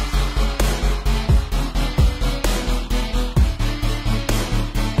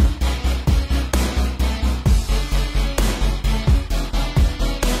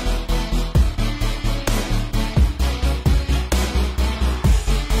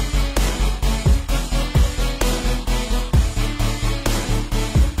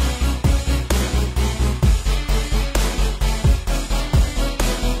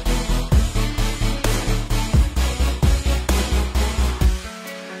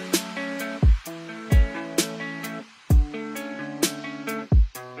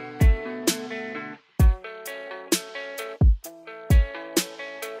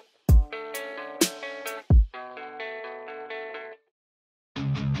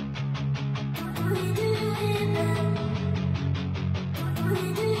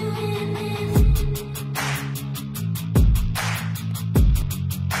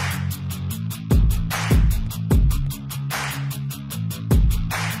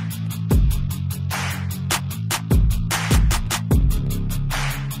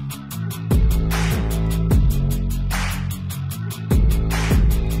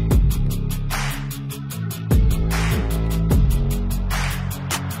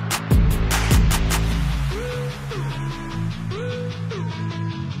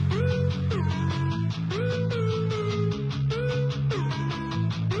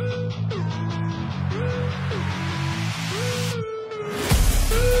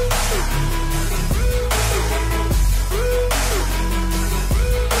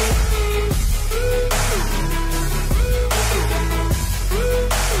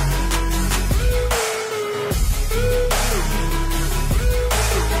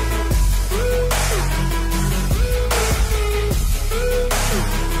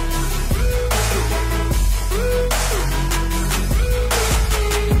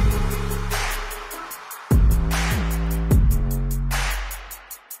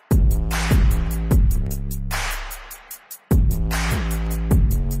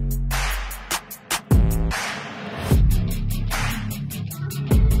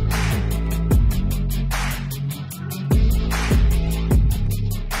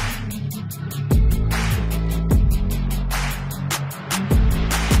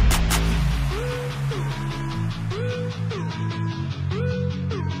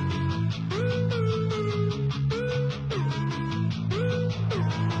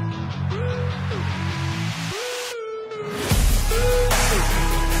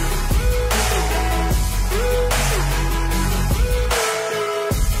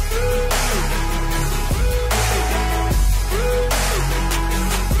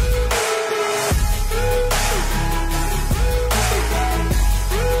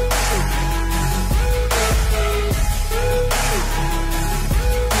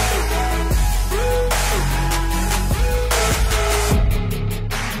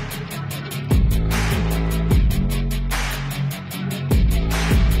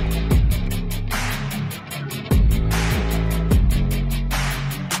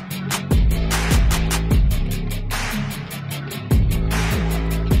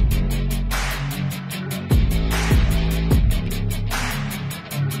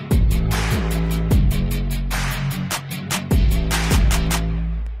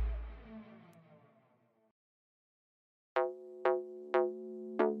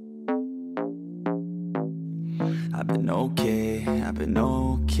 I've been okay,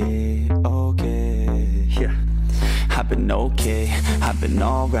 okay, yeah. I've been okay, I've been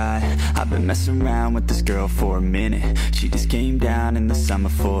alright. I've been messing around with this girl for a minute. She just came down in the summer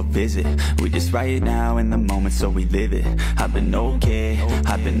for a visit. We just right now in the moment, so we live it. I've been okay,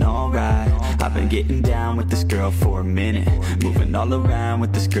 I've been alright. I've been getting down with this girl for a minute. Moving all around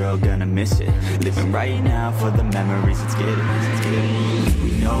with this girl, gonna miss it. Living right now for the memories, let's get it, let's get it.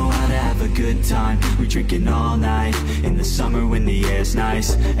 We know how to have a good time. We drinking all night in the summer when the air's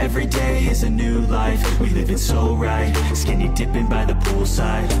nice. Every day is a new life, we live it so right. Skinny dipping by the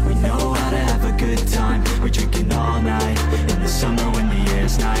poolside. We know how to have a good time. We're drinking all night in the summer when the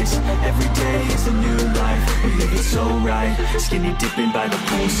air's nice. Every day is a new life, we live it so right. Skinny dipping by the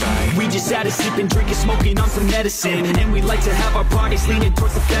poolside. We just had a sleeping, drinking, smoking on some medicine. And we like to have our parties leaning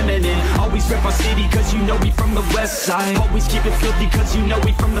towards the feminine. Always rep our city cause you know we from the west side. Always keep it filthy cause you know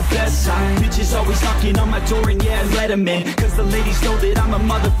we from the best side. Bitches always knocking on my door and yeah, let them in. Cause the ladies know that I'm a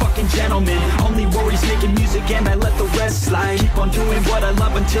motherfucking gentleman. Only worries making music and I let the rest slide. Keep on doing what I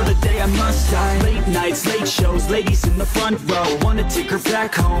love until the day I must die. Late nights, late shows, ladies in the front row. Wanna take her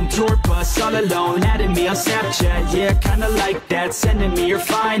back home, tour bus all alone. Adding me on Snapchat, yeah, kinda like that. Sending me your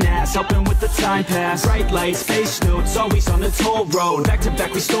fine ass, helping with the time pass. Bright lights, face notes, always on the toll road. Back to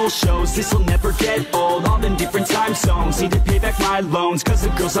back we stole shows, this'll never get old. All in different time zones, need to pay back my loans. Cause the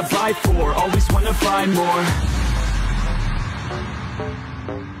girls I buy for, always wanna buy more.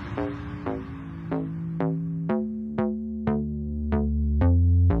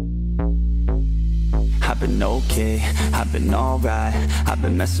 I've been okay, I've been alright. I've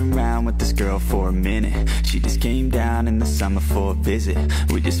been messing around with this girl for a minute. She just came down in the summer for a visit.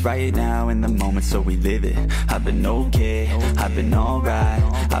 We just right now in the moment, so we live it. I've been okay, I've been alright.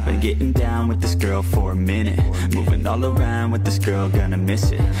 I've been getting down with this girl for a minute. Moving all around with this girl, gonna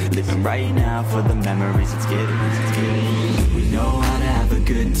miss it. Living right now for the memories, let's get it, let's get it. We know how to have a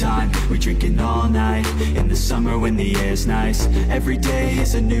good time. We're drinking all night in the summer when the air's nice. Every day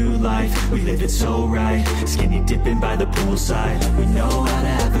is a new life, we live it so right. Skinny dipping by the poolside. We know how to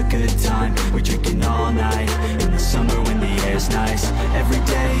have a good time. We're drinking all night in the summer when the air's nice. Every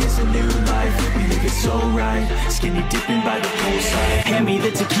day is a new life, we live it so right. Skinny dipping by the poolside. Hand me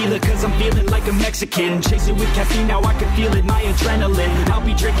the tequila cause I'm feeling like a Mexican. Chasing with caffeine, now I can feel it, my adrenaline. I'll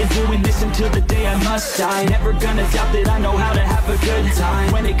be drinking, doing this until the day I must die. Never gonna doubt that I know how to have a good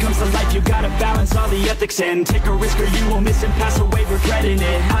time. When it comes to life, you gotta balance all the ethics and take a risk or you will miss and pass away regretting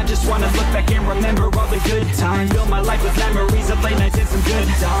it. I just wanna look back and remember all the good times. Fill my life with memories of late nights and some good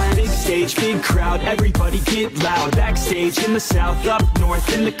times. Big stage, big crowd, everybody get loud. Backstage in the south, up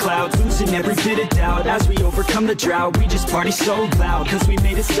north in the clouds. Losing every bit of doubt as we overcome the drought. We just party so loud cause we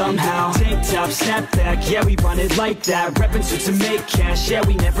made it somehow. Tank top, snap back, yeah we run it like that. Reppin' suits to make cash, yeah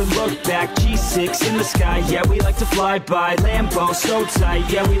we never look back. G6 in the sky, yeah we like to fly by. Lambo so tight,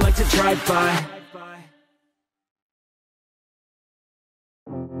 yeah we like to drive by.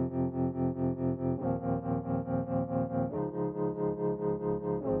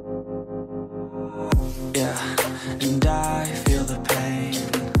 Yeah, and I feel the pain.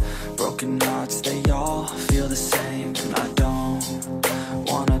 Broken hearts, they all feel the same. And I don't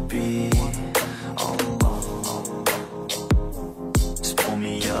wanna be all alone. Just pull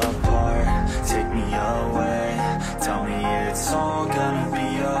me apart, take me away. Tell me it's all gonna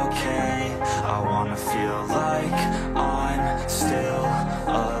be okay. I wanna feel like I'm still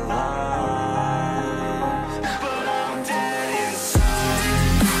alive.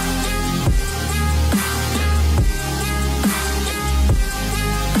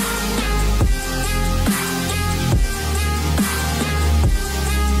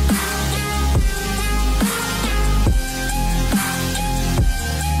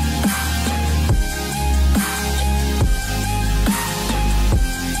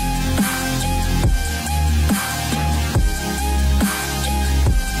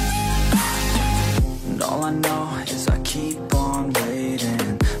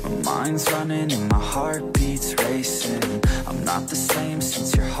 Running and my heart beats racing. I'm not the same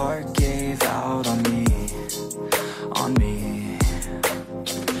since your heart gave out on me, on me.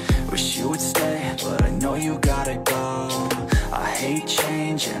 Wish you would stay, but I know you gotta go. I hate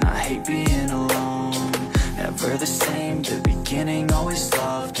change and I hate being alone. Never the same, the beginning always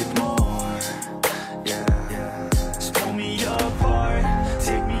loved it more. Yeah, just pull me apart,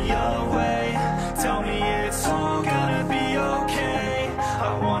 take me away. Tell me it's all gonna be okay.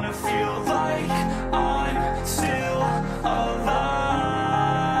 I wanna feel like I'm still alive.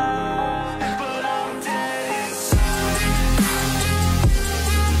 But I'm dead inside.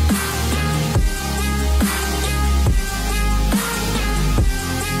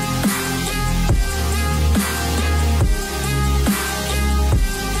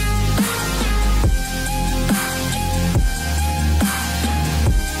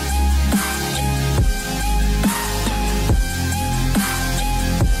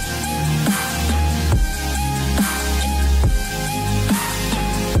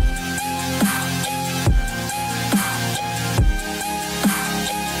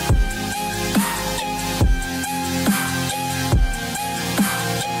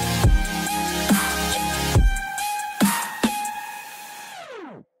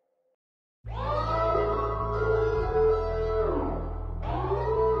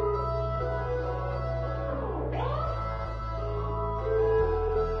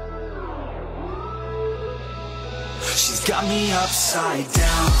 She's got me upside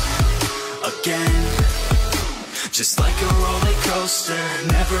down again, just like a roller coaster.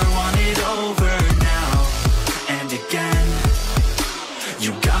 Never want it over now and again.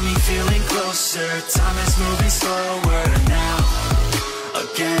 You got me feeling closer. Time is moving slower now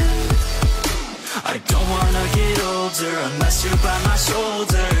again. I don't wanna get older unless you're by my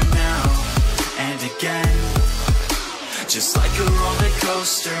shoulder now and again. Just like a roller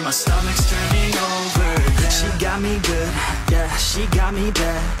coaster, my stomach's turning over, yeah. She got me good, yeah, she got me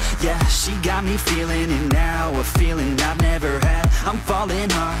bad, yeah, she got me feeling it now, a feeling I've never had. I'm falling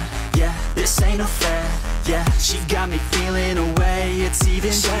hard, yeah, this ain't a fad, yeah, she got me feeling away. It's even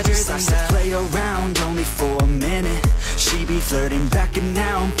better than that. Play around only for a minute. She be flirting back and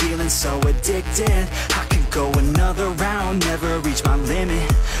now I'm feeling so addicted. I could go another round, never reach my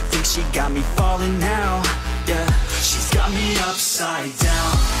limit. Think she got me falling now, yeah. She's got me upside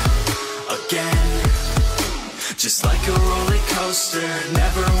down again, just like a roller coaster.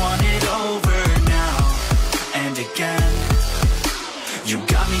 Never want it over now and again. You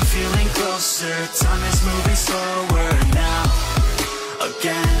got me feeling closer. Time is moving slower now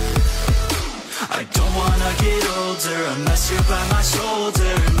again. I don't wanna get older unless you're by my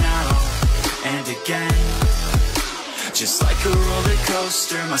shoulder now and again. Just like a roller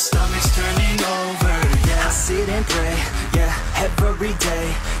coaster, my stomach's turning over, yeah. I sit and pray, yeah, every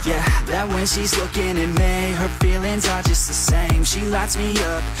day, yeah, that when she's looking at me, her feelings are just the same. She lights me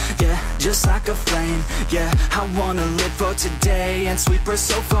up, yeah, just like a flame, yeah. I wanna live for today and sweep her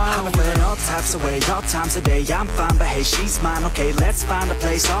so far away. I went all types of ways, all times a day. I'm fine, but hey, she's mine, okay, let's find a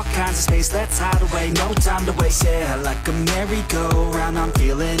place, all kinds of space, let's hide away. No time to waste, yeah, like a merry-go-round, I'm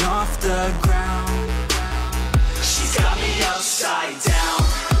feeling off the ground. She's got me upside down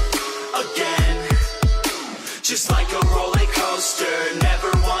again, just like a roller coaster.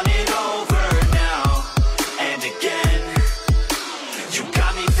 Never want it over now and again. You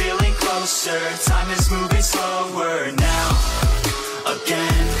got me feeling closer. Time is moving slower now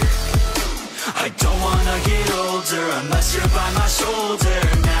again. I don't wanna get older unless you're by my shoulder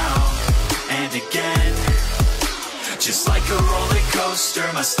now and again. Just like a roller coaster,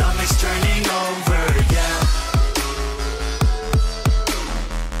 my stomach's turning over, yeah.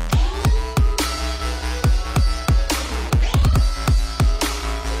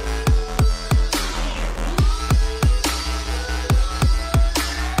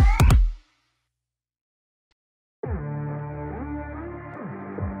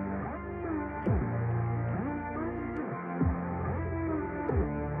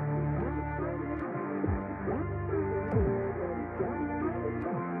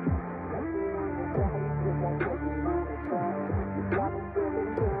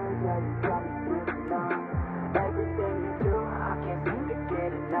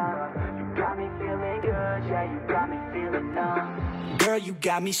 Girl, you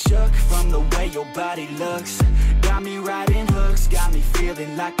got me shook from the way your body looks. Got me riding hooks, got me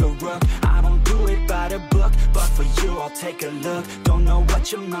feeling like a rook. I don't do it by the book, but for you I'll take a look. Don't know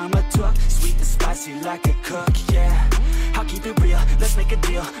what your mama took, sweet and spicy like a cook, yeah. I'll keep it real, let's make a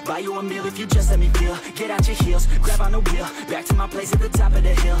deal. Buy you a meal if you just let me feel. Get out your heels, grab on the wheel. Back to my place at the top of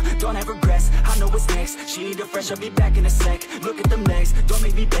the hill. Don't have regrets, I know what's next. She need a fresh, I'll be back in a sec. Look at them legs, don't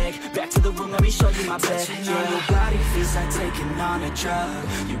make me beg. Back to the room, let me show you my bed. Touching on your body feels like taking on a drug.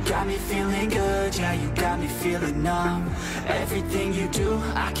 You got me feeling good, yeah, you got me feeling numb. Everything you do,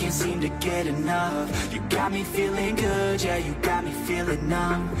 I can't seem to get enough. You got me feeling good, yeah, you got me feeling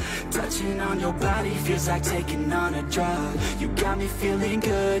numb. Touching on your body feels like taking on a drug. You got me feeling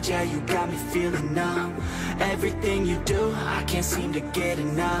good, yeah, you got me feeling numb. Everything you do, I can't seem to get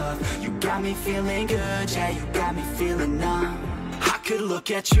enough. You got me feeling good, yeah, you got me feeling numb. I could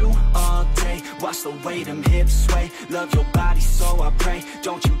look at you all day, watch the way them hips sway. Love your body, so I pray,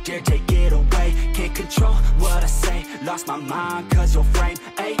 don't you dare take it away. Can't control what I say, lost my mind cause your frame.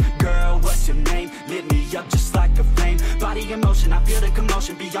 Hey girl, what's your name? Lit me up just like a flame. Body in motion, I feel the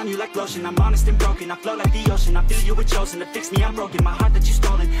commotion, be on you like lotion. I'm honest and broken, I flow like the ocean. I feel you were chosen to fix me, I'm broken. My heart that you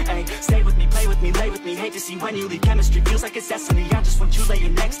stolen, hey. Stay with me, play with me, lay with me. Hate to see when you leave, chemistry feels like it's destiny. I just want you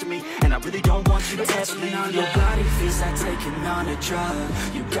laying next to me, and I really don't want you to ever leave. On your body feels like taking on a drug.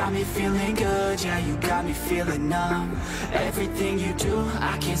 You got me feeling good, yeah, you got me feeling numb. Everything you do,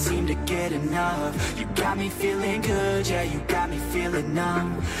 I can't seem to get enough. You got me feeling good, yeah, you got me feeling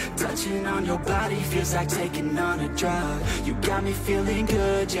numb. Touching on your body feels like taking on a drug. You got me feeling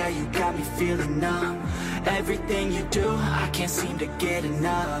good, yeah, you got me feeling numb. Everything you do, I can't seem to get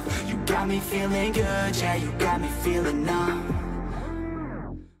enough. You got me feeling good, yeah, you got me feeling numb.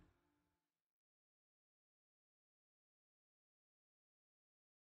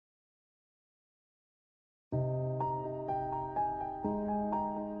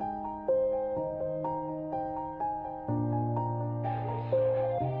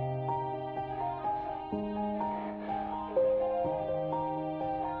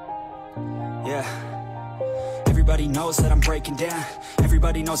 Yeah. Everybody knows that I'm breaking down.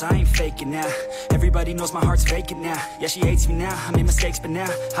 Everybody knows I ain't faking now. Everybody knows my heart's vacant now. Yeah, she hates me now, I made mistakes but now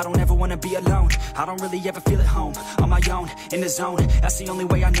I don't ever wanna be alone. I don't really ever feel at home. On my own, in the zone, that's the only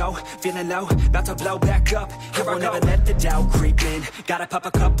way I know. Feeling low, about to blow back up. Here I won't ever let the doubt creep in. Gotta pop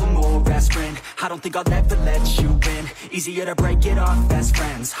a couple more aspirin. I don't think I'll ever let you in. Easier to break it off best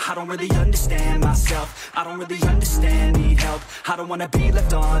friends. I don't really understand myself. I don't really understand, need help. I don't wanna be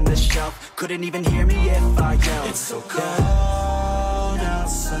left on the shelf. Couldn't even hear me if I yelled. It's so cold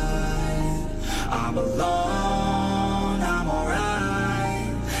outside, I'm alone, I'm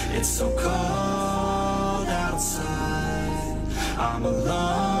alright. It's so cold outside, I'm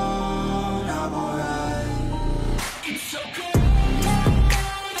alone, I'm alright. It's so cold.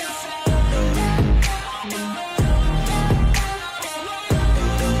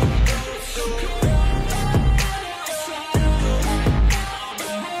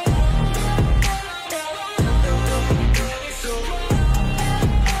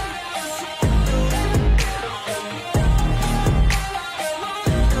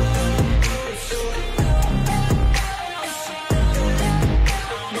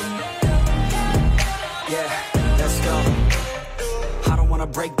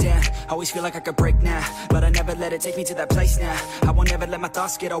 Break down, always feel like I could break now, but I never let it take me to that place now. I won't ever let my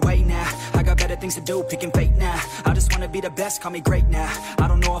thoughts get away now. I got better things to do, picking fate now. I just wanna be the best, call me great now. I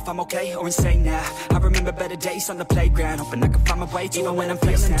don't know if I'm okay or insane now. I remember better days on the playground, hoping I can find my way to even when I'm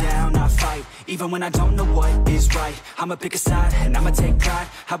feeling down. I fight, even when I don't know what is right. I'ma pick a side, and I'ma take pride.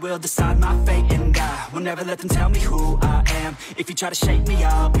 I will decide my fate, and I will never let them tell me who I am. If you try to shake me,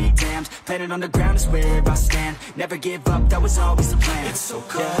 I'll be damned. Planet on the ground is where I stand. Never give up, that was always the plan. It's so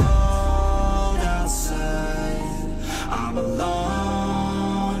cold outside, I'm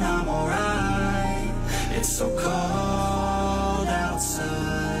alone, I'm alright. It's so cold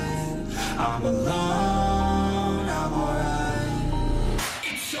outside, I'm alone, I'm alright.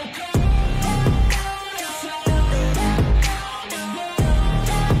 It's so cold.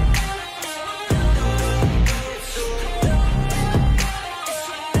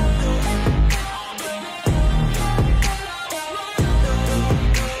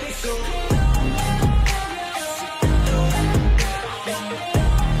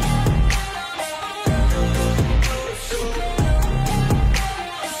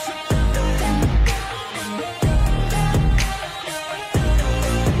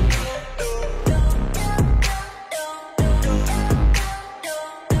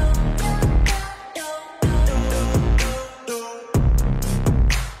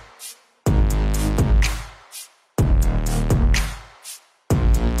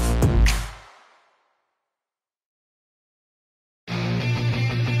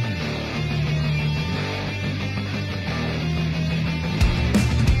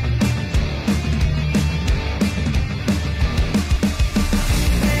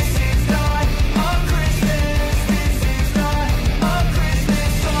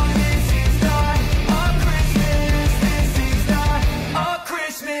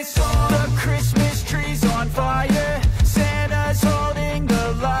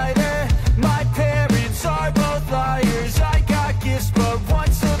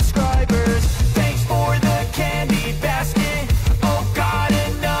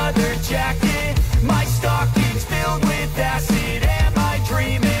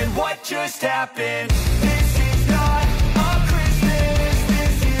 happen. This is not a Christmas.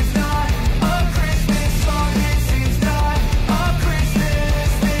 This is not a Christmas song. This is not a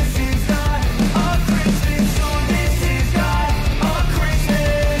Christmas. This is not a Christmas song. This is not a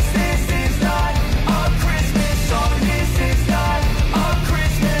Christmas. This is not a Christmas song. This is not a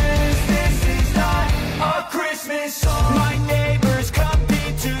Christmas. This is not a Christmas song. My neighbors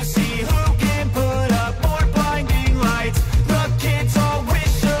compete to see who can put up more blinding lights. The kids all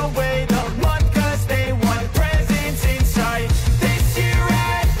wish away the month 'cause they want presents in sight. This year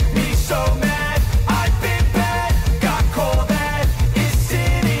had me so mad. I've been bad, got coal that is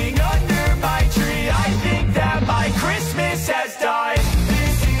sitting under my tree. I think that my Christmas has died.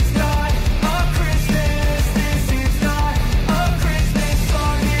 This is not a Christmas. This is not a Christmas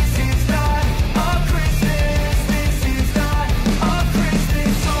song. This is not a Christmas. This is not a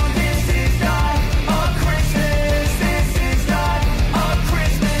Christmas song. This is not a Christmas. This is not a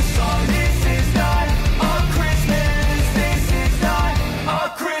Christmas song. This is not a Christmas. This is not a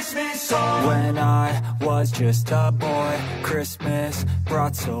Christmas song. When I was just a boy, Christmas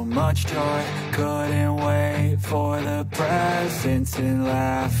brought so much joy. Couldn't wait for the presents and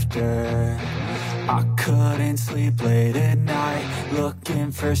laughter. I couldn't sleep late at night,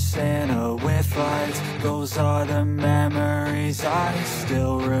 looking for Santa with lights. Those are the memories I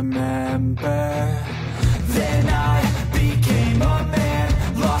still remember. Then I became a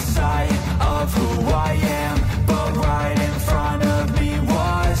man, lost sight of who I am, but right in front of me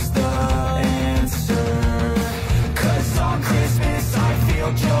was the answer. 'Cause on Christmas I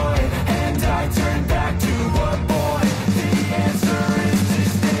feel joy, and I turn back to a boy. The answer is to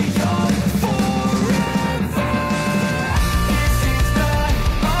stay young forever. This is not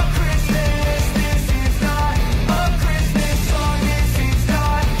a Christmas, this is not a Christmas song. This is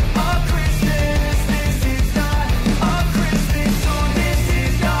not a Christmas, this is not a Christmas song. This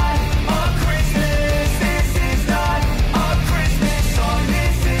is not a Christmas, this is not a Christmas song.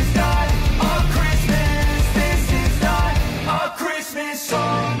 This is not a Christmas, this is not a Christmas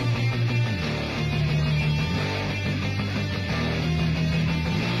song.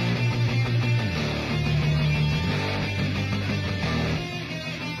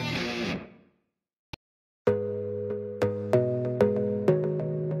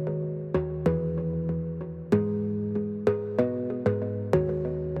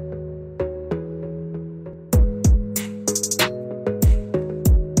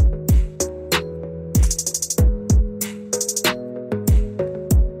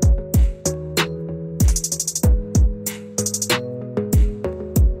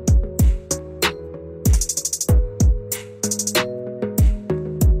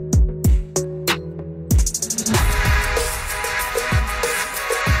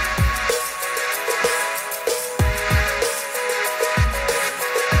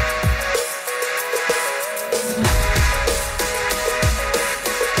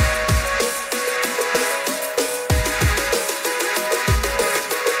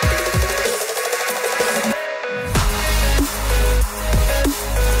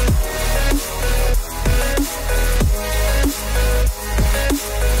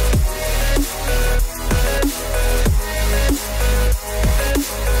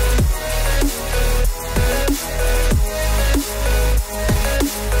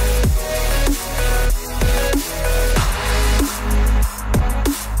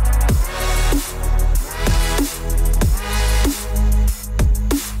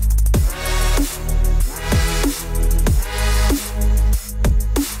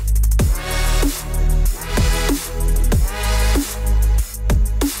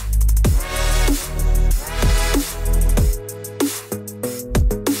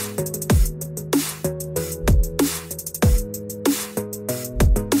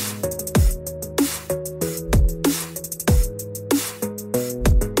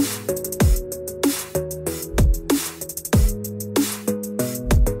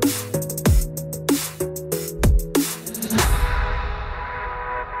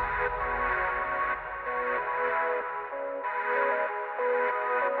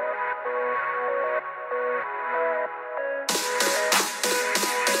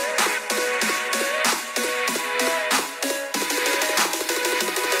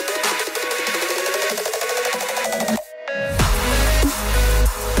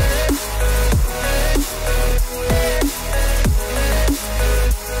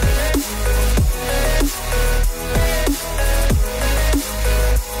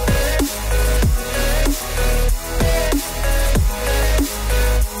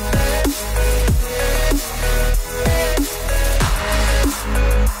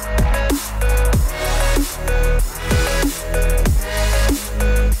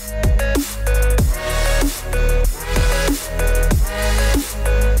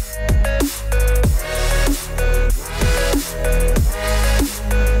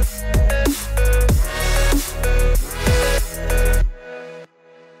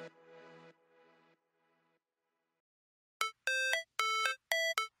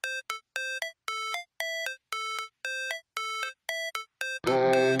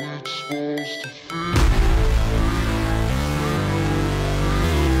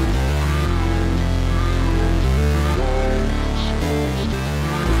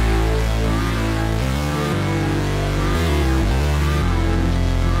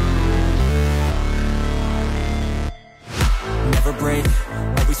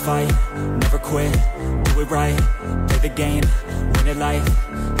 fight, never quit, do it right, play the game, win it life,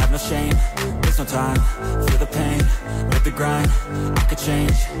 have no shame, there's no time, feel the pain, live the grind, I could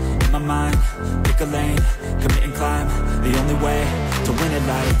change, in my mind, pick a lane, commit and climb, the only way to win at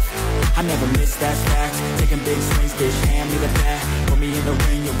life. I never miss, that's facts, taking big swings, bitch, hand me the bat, put me in the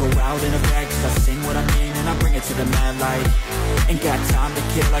ring, you'll go out in a bag, cause I sing what I mean and I bring it to the mad light. Ain't got time to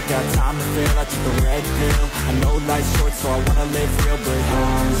kill, I got time to feel, I took the red pill, I know life's short so I wanna live real, but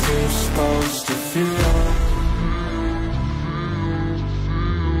how's it supposed to feel?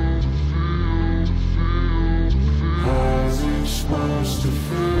 supposed to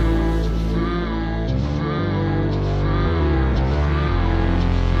feel?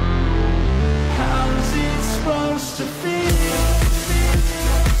 How's it supposed to feel?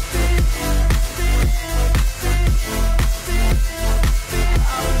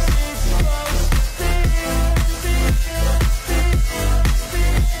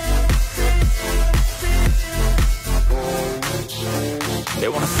 They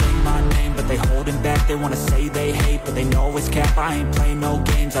wanna say my name, but they holding back. They wanna say they hate, but they know it's cap. I ain't play no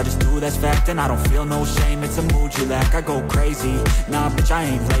games, I just do that's fact. And I don't feel no shame, it's a mood you lack. I go crazy, nah bitch I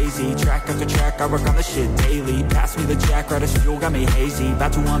ain't lazy. Track after track, I work on the shit daily. Pass me the jack, right as fuel, got me hazy.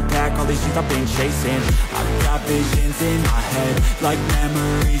 About to unpack all these things I've been chasing. I've got visions in my head, like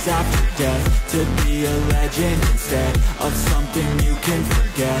memories after death. To be a legend instead of something you can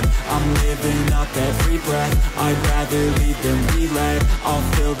forget. I'm living up every breath, I'd rather lead than be led. I'll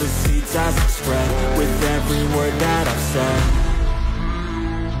fill the seats as I spread with every word that I've said.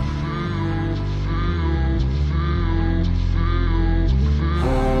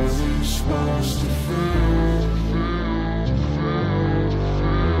 How's it supposed to feel?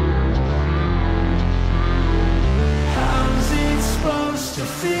 How's it supposed to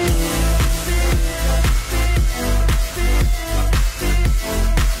feel?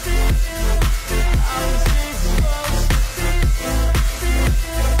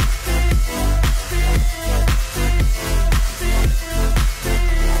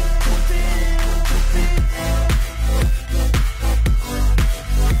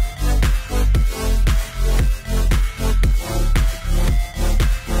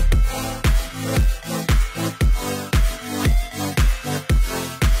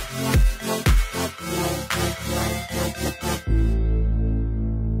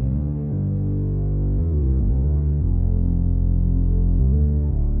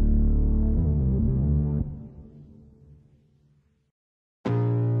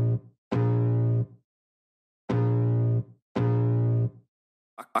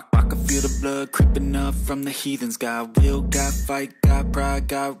 I can feel the blood creeping up from the heathens. Got will, got fight, got pride,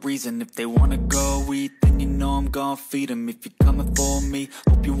 got reason. If they wanna go eat, then you know I'm gon' feed them. If you're coming for me,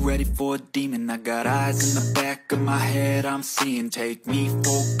 hope you're ready for a demon. I got eyes in the back of my head, I'm seeing. Take me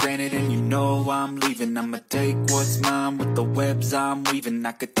for granted and you know I'm leaving. I'ma take what's mine with the webs I'm weaving.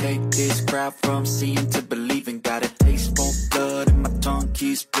 I could take this crowd from seeing to believing. Got a taste for blood and my tongue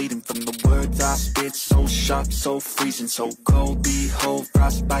keeps bleeding. From the words I spit, so sharp, so freezing. So cold, behold,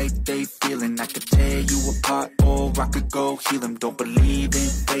 frostbite they feeling. I could tear you apart or I could go heal them. Don't believe in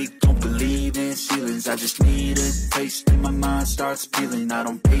fate, don't believe in ceilings. I just need a taste and my mind starts peeling. I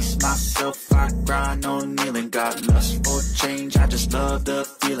don't pace myself, I grind on kneeling. Got lust for change, I just love the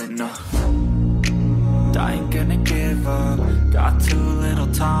feeling. I ain't gonna give up. Got too little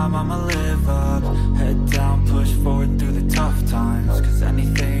time, I'ma live up. Head down, push forward through the tough times. Cause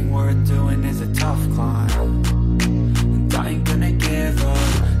anything worth doing is a tough climb. And I ain't gonna give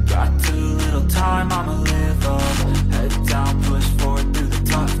up. Got too little time, I'ma live up. Head down, push forward through the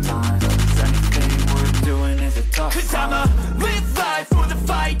tough times. Cause anything worth doing is a tough climb. Cause I'ma live life for the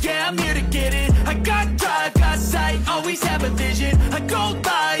fight, yeah I'm here to get it. I got drive, got sight, always have a vision. I go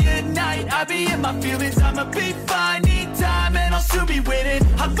by at night, I be in my feelings. I'ma be fine, need time and I'll soon be winning.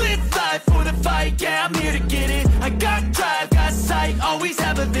 I live life for the fight, yeah I'm here to get it. I got drive, got sight, always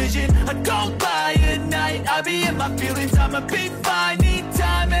have a vision. I go by at night, I be in my feelings. I'ma be fine, need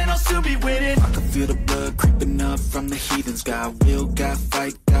time and I'll soon be winning. I can feel the blood creeping up from the heathens. Got will, got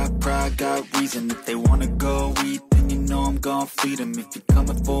fight, got pride, got reason. If they wanna go eat, then you know I'm gon' feed them. If you're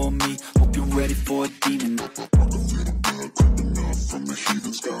coming for me, hope you're ready for a demon. I can feel the blood creeping up from the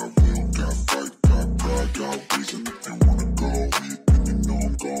heathens. Got will, got fight, got pride, got reason. If they wanna go eat, then you know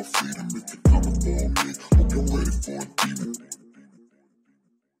I'm gon' feed them. If you're coming for me, hope you're ready for a demon.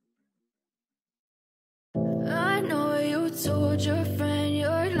 I know you told your friend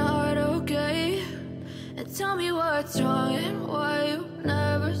you're not okay, and tell me what's wrong and why you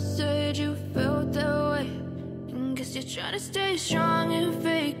never said you felt that way. And guess you're trying to stay strong and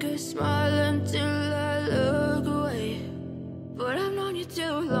fake a smile until I look away. But I've known you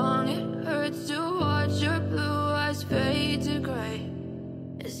too long, it hurts to watch your blue eyes fade to gray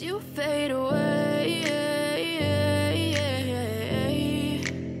as you fade away,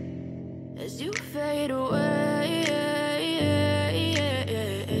 as you fade away.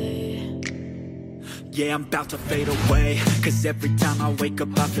 yeah, I'm about to fade away. Cause every time I wake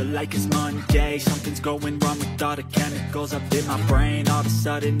up I feel like it's Monday. Something's going wrong with all the chemicals up in my brain. All of a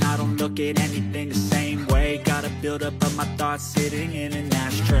sudden I don't look at anything the same way. Gotta build up of my thoughts sitting in an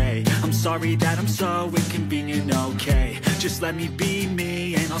ashtray. I'm sorry that I'm so inconvenient, okay. Just let me be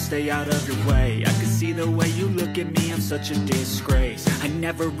me and I'll stay out of your way. I can see the way you look at me, I'm such a disgrace. I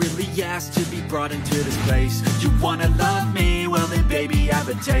never really asked to be brought into this place. You wanna love me? Well then baby, have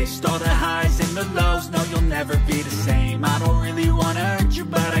a taste. All the highs and the lows, no you'll never be the same. I don't really wanna hurt you,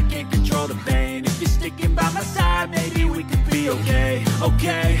 but I can't control the pain. If you're sticking by my side, maybe we could be okay.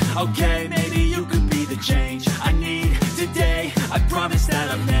 Okay, maybe you could be the change I need today. I promise that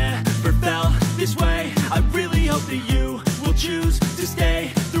I've never felt this way. I really hope that you will choose to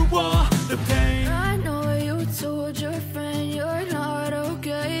stay through all the pain. I know you told your friend you're not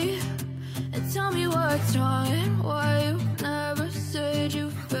okay, and tell me what's wrong and why you never said you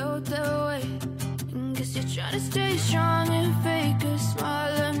felt that way. Guess you're trying to stay strong and fake a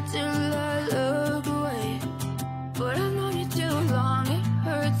smile until I look away. But I've known you too long, it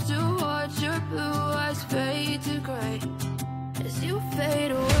hurts to watch your blue eyes fade to gray as you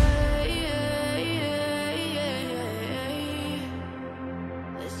fade away.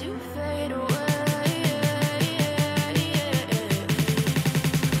 As you fade away.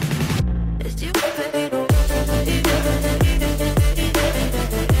 As you fade away.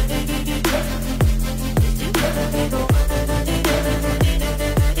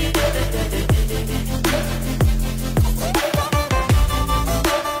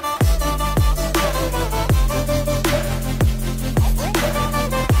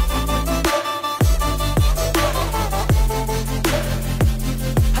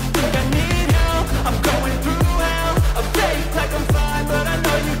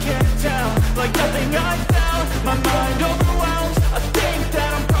 Like nothing I felt, my mind over